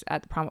Inspires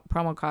at the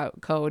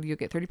promo code. You'll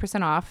get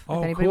 30% off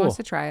if anybody wants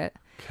to try it.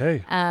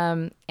 Okay.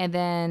 And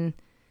then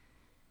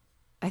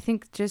I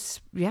think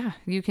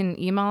you can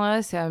email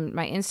us,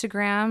 my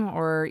Instagram,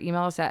 or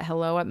email us at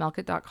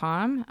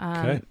hello@melkit.com.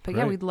 But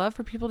great. We'd love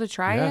for people to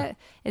try it.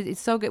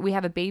 It's so good. We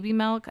have a baby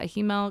milk, a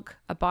he milk,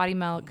 a body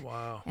milk,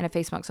 and a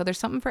face milk. So there's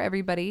something for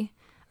everybody,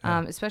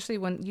 especially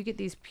when you get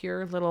these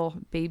pure little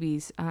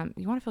babies.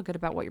 You want to feel good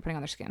about what you're putting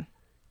on their skin.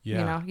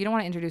 Yeah. You don't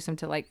want to introduce them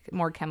to like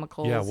more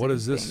chemicals. Yeah. What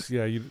is this?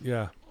 Things.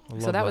 Yeah.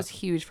 So that was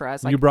huge for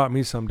us. You brought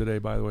me some today,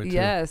 by the way, too.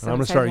 Yes. I'm going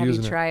to start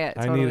using it. Try it.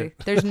 Totally. I need it.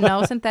 There's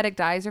no synthetic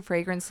dyes or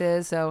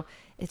fragrances. So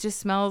it just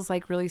smells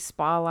like really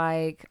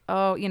spa-like.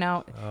 Oh,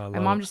 my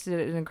mom just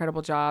did an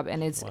incredible job,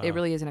 and it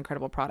really is an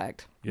incredible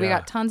product. Yeah. We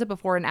got tons of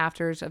before and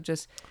afters of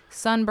just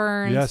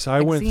sunburns. Yes,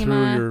 I went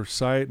through your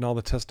site and all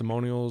the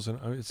testimonials, and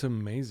it's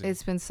amazing.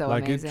 It's been so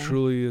amazing. It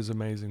truly is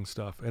amazing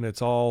stuff, and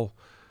it's all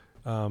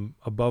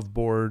above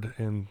board,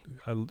 and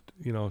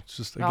it's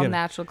just again all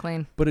natural,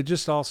 clean. But it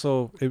just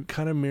also it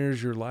kind of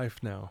mirrors your life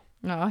now.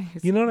 Oh,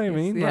 you know what I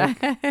mean? Yeah.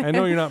 Like, I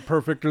know you're not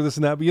perfect or this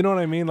and that, but you know what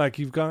I mean? Like,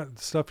 you've got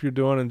stuff you're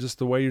doing, and just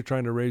the way you're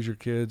trying to raise your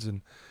kids,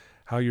 and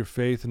how your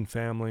faith and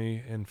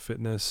family and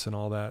fitness and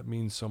all that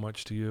means so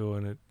much to you,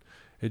 and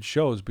it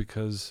shows,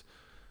 because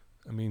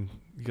you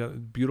got a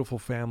beautiful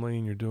family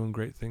and you're doing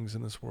great things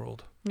in this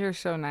world. You're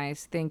so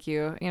nice. Thank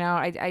you.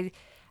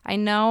 I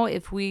know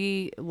if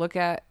we look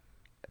at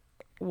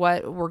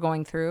what we're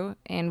going through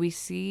and we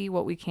see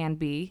what we can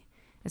be,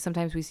 and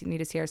sometimes we need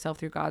to see ourselves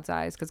through God's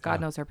eyes, because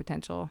God knows our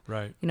potential.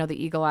 Right.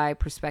 The eagle eye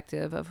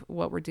perspective of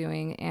what we're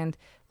doing, and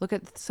look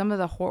at some of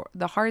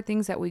the hard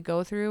things that we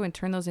go through and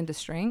turn those into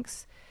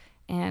strengths,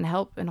 and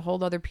help and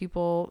hold other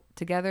people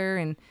together,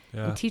 and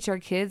teach our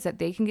kids that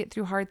they can get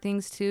through hard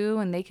things too,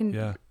 and they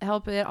can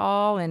help it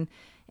all, and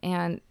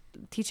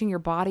teaching your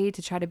body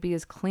to try to be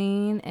as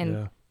clean,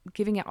 and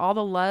giving it all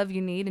the love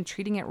you need, and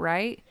treating it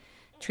right,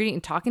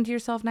 and talking to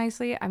yourself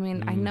nicely. I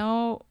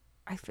know,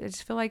 I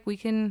just feel like we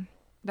can.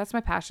 That's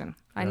my passion.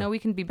 I know we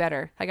can be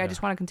better. Like, I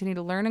just want to continue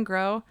to learn and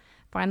grow,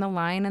 find the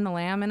lion and the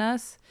lamb in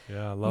us.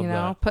 Yeah, I love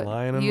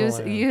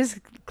that. Use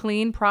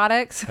clean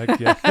products. Heck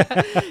yeah.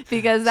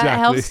 Because that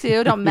helps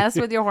too. Don't mess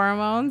with your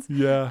hormones.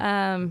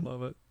 Yeah.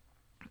 Love it.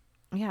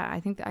 Yeah, I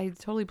think I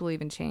totally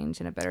believe in change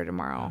and a better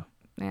tomorrow.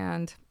 Yeah.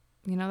 And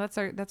that's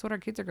what our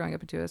kids are growing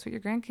up into. That's what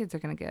your grandkids are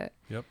going to get.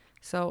 Yep.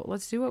 So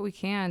let's do what we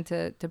can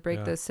to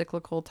break the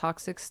cyclical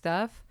toxic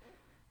stuff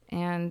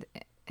and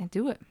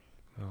do it.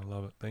 I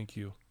love it. Thank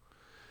you.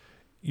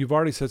 You've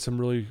already said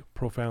some really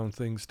profound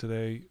things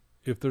today.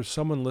 If there's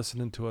someone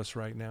listening to us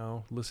right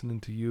now, listening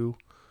to you,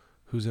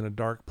 who's in a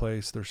dark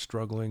place, they're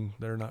struggling,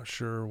 they're not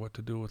sure what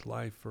to do with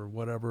life or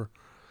whatever,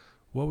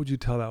 what would you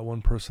tell that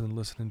one person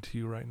listening to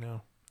you right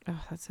now?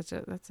 Oh, that's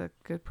a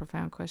good,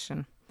 profound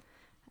question.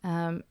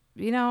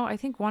 I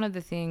think one of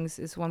the things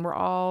is when we're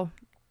all,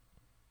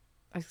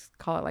 I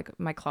call it like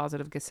my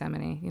closet of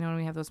Gethsemane. When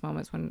we have those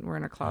moments when we're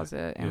in our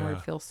closet and we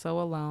feel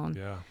so alone.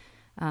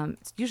 Yeah.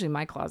 It's usually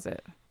my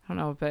closet. I don't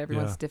know, but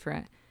everyone's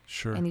different.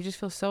 Sure. And you just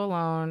feel so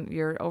alone.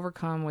 You're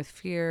overcome with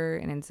fear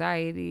and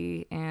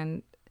anxiety,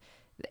 and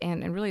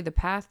really the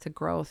path to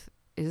growth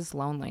is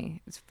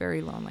lonely. It's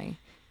very lonely.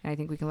 And I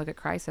think we can look at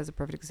Christ as a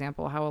perfect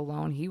example of how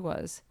alone he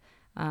was,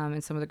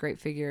 and some of the great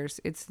figures.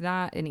 It's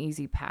not an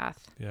easy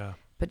path. Yeah.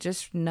 But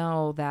just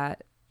know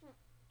that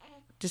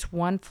just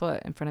one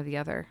foot in front of the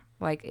other.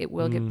 Like, it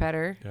will get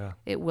better. Yeah.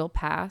 It will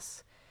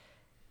pass.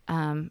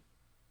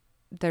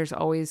 There's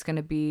always going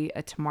to be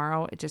a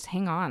tomorrow. Just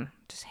hang on.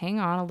 Just hang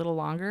on a little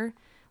longer.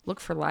 Look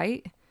for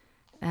light.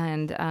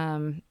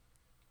 And,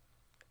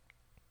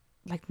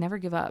 like, never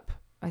give up.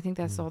 I think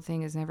that's the whole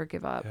thing, is never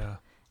give up. Yeah.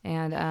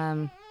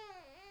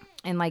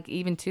 And like,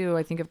 even too,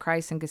 I think of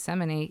Christ in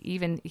Gethsemane,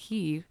 even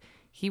he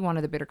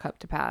wanted the bitter cup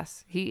to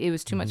pass. It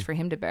was too much for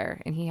him to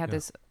bear. And he had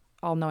this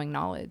all knowing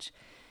knowledge.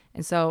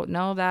 And so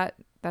know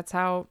that's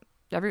how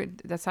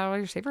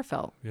your Savior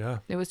felt. Yeah.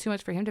 It was too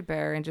much for him to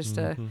bear, and just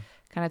to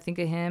kind of think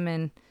of him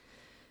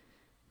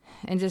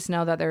and just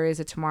know that there is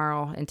a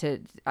tomorrow. And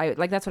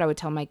that's what I would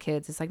tell my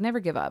kids. It's like, never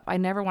give up. I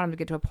never want them to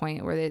get to a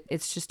point where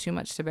it's just too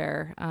much to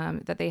bear,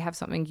 that they have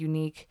something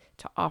unique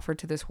to offer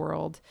to this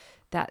world,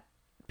 that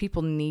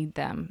people need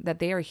them, that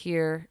they are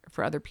here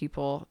for other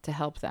people to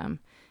help them.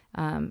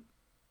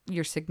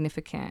 You're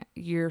significant.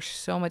 You're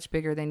so much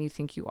bigger than you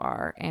think you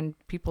are. And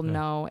people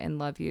know and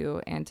love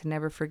you, and to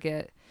never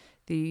forget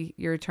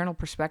your eternal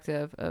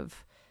perspective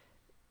of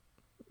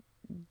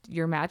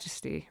your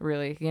majesty,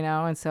 really,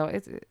 And so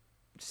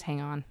just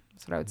hang on.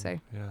 That's what I would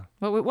say. Yeah.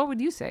 What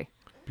would you say?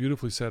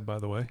 Beautifully said, by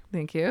the way.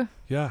 Thank you.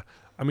 Yeah.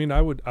 I mean,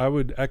 I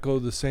would echo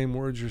the same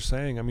words you're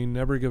saying. I mean,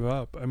 never give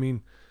up. I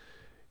mean,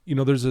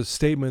 there's a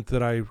statement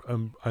that I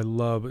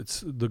love.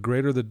 It's, the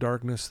greater the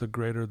darkness, the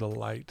greater the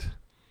light.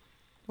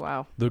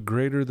 Wow. The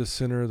greater the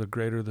sinner, the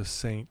greater the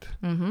saint.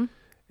 Mm-hmm.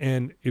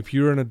 And if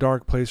you're in a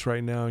dark place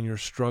right now and you're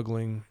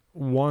struggling,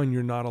 one,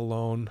 you're not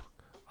alone.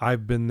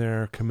 I've been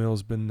there.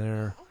 Kamille's been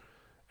there.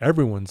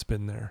 Everyone's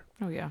been there.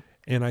 Oh, yeah.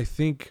 And I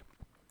think,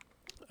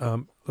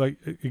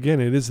 again,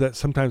 it is that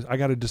sometimes I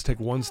got to just take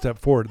one step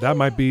forward.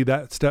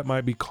 That step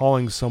might be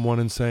calling someone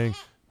and saying,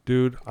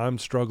 dude, I'm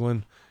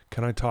struggling.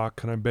 Can I talk?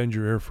 Can I bend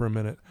your ear for a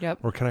minute? Yep.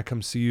 Or can I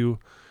come see you?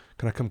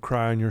 Can I come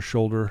cry on your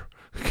shoulder?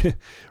 Yep.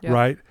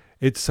 Right?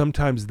 It's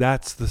sometimes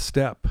that's the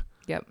step.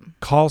 Yep.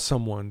 Call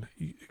someone,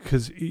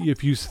 because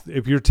if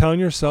you're telling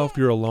yourself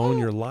you're alone,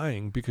 you're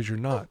lying, because you're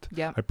not.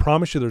 Yep. I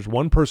promise you, there's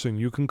one person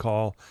you can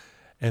call,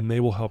 and they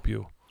will help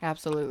you.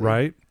 Absolutely.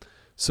 Right?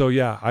 So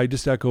yeah, I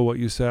just echo what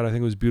you said. I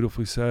think it was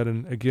beautifully said.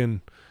 And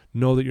again,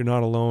 know that you're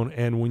not alone.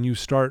 And when you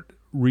start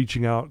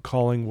reaching out,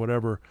 calling,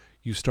 whatever,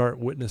 you start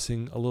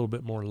witnessing a little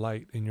bit more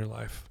light in your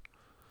life.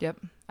 Yep.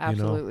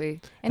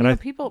 Absolutely. And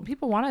people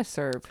want to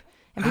serve.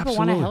 And people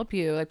want to help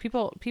you. Like,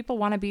 people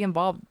want to be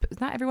involved.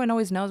 Not everyone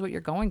always knows what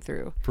you're going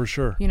through. For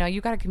sure.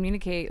 You got to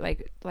communicate,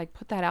 like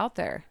put that out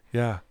there.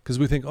 Yeah. Because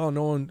we think, oh,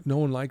 no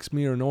one likes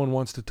me, or no one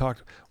wants to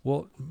talk.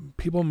 Well,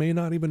 people may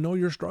not even know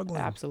you're struggling.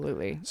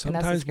 Absolutely.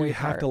 Sometimes we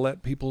have to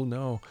let people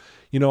know.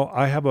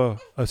 I have a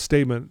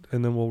statement,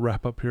 and then we'll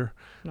wrap up here.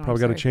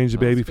 Probably got to change the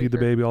baby, feed the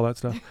baby, all that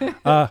stuff.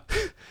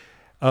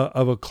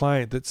 Of a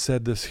client that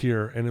said this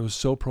here, and it was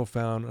so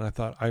profound. And I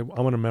thought, I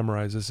want to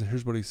memorize this. And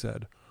here's what he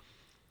said.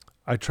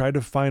 I tried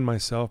to find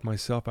myself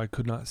I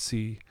could not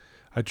see.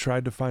 I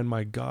tried to find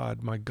my God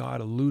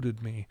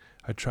eluded me.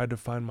 I tried to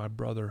find my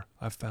brother,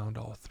 I found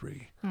all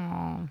three.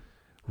 Aww.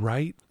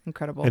 Right?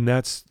 Incredible. And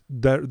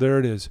there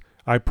it is.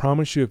 I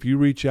promise you, if you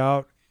reach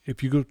out,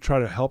 if you go try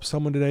to help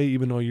someone today,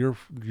 even though you're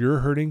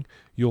hurting,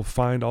 you'll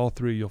find all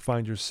three. You'll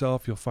find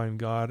yourself, you'll find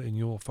God, and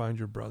you will find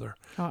your brother.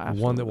 Oh,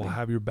 absolutely. One that will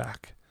have your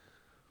back.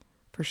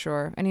 For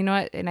sure. And you know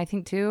what? And I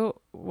think too,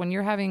 when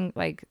you're having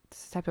like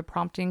this type of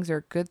promptings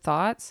or good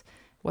thoughts,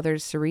 whether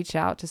it's to reach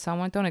out to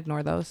someone, don't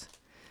ignore those.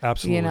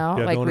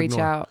 Absolutely. Reach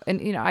out.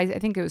 And, I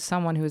think it was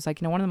someone who was like,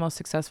 one of the most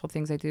successful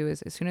things I do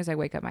is, as soon as I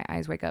wake up, my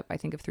eyes wake up, I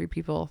think of 3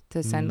 people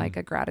to send like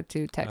a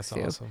gratitude text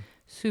to. Awesome.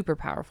 Super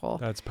powerful.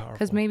 That's powerful.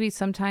 Because maybe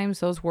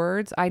sometimes those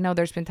words, I know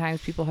there's been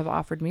times people have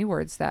offered me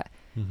words that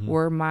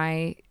were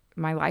my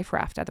life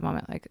raft at the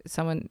moment. Like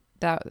someone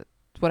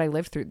what I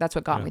lived through. That's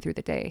what got me through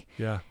the day.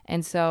 Yeah.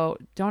 And so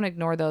don't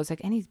ignore those.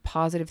 Like, any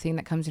positive thing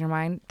that comes in your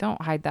mind,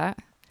 don't hide that.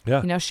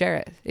 Yeah. Share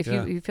it. If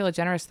you feel a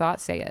generous thought,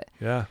 say it.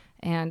 Yeah.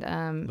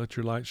 And let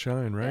your light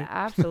shine, right? Yeah,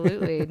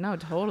 absolutely. No,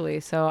 totally.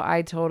 So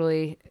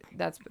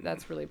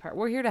that's really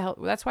we're here to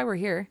help. That's why we're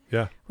here.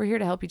 Yeah. We're here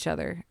to help each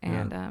other.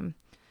 And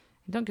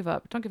don't give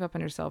up. Don't give up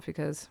on yourself,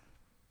 because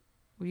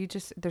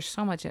there's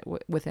so much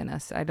within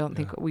us. I don't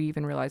think we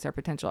even realize our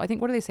potential. I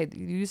think, what do they say?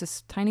 You use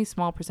a tiny,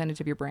 small percentage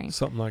of your brain.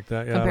 Something like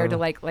that. Yeah. Compared to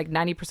like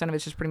 90% of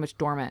it's just pretty much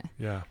dormant.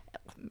 Yeah.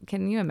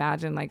 Can you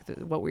imagine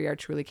what we are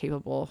truly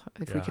capable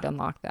if we could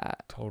unlock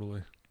that?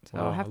 Totally.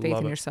 So have faith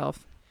in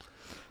yourself.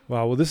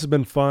 Wow. Well, this has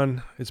been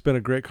fun. It's been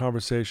a great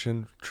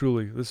conversation.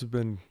 Truly, this has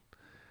been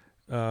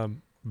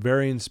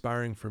very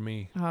inspiring for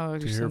me to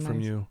hear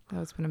from you.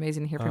 Oh, it's been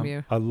amazing to hear from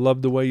you. I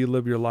love the way you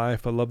live your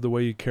life. I love the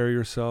way you carry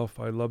yourself.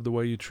 I love the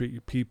way you treat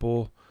your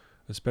people,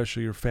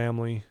 especially your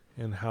family,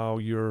 and how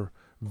you're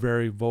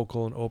very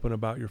vocal and open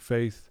about your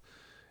faith.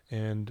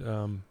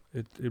 And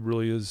it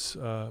really is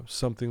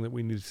something that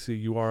we need to see.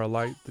 You are a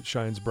light that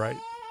shines bright.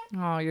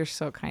 Oh, you're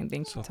so kind.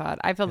 Thank you, Todd.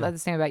 I feel the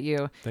same about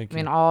you. Thank you.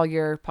 I mean, all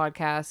your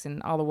podcasts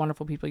and all the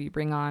wonderful people you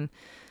bring on.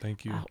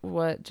 Thank you.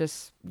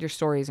 Your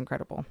story is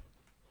incredible.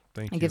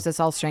 Thank you. It gives us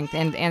all strength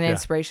and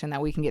inspiration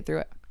that we can get through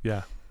it.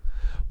 Yeah.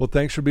 Well,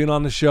 thanks for being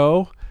on the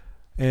show.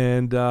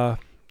 And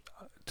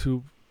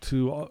to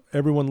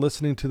everyone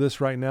listening to this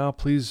right now,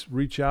 please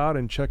reach out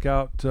and check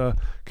out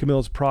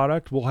Kamille's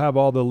product. We'll have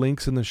all the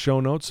links in the show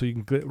notes, so you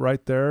can get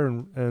right there,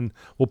 and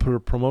we'll put a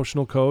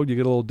promotional code. You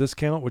get a little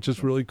discount, which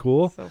is really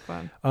cool. So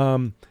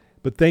fun.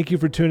 But thank you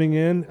for tuning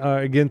in.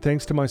 Again,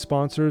 thanks to my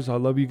sponsors. I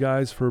love you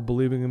guys for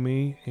believing in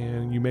me,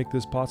 and you make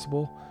this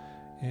possible.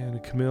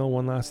 And Kamille,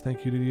 one last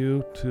thank you to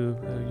you,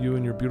 you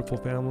and your beautiful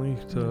family.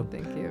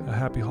 Thank you.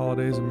 Happy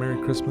holidays and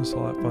Merry Christmas,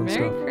 all that fun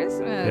stuff. Merry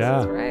Christmas.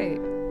 Yeah. That's right.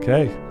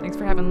 Okay. Thanks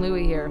for having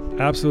Louie here.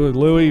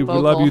 Absolutely. Louie, Vocal.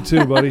 we love you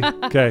too, buddy.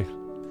 Okay.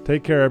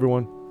 Take care,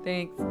 everyone.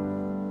 Thanks.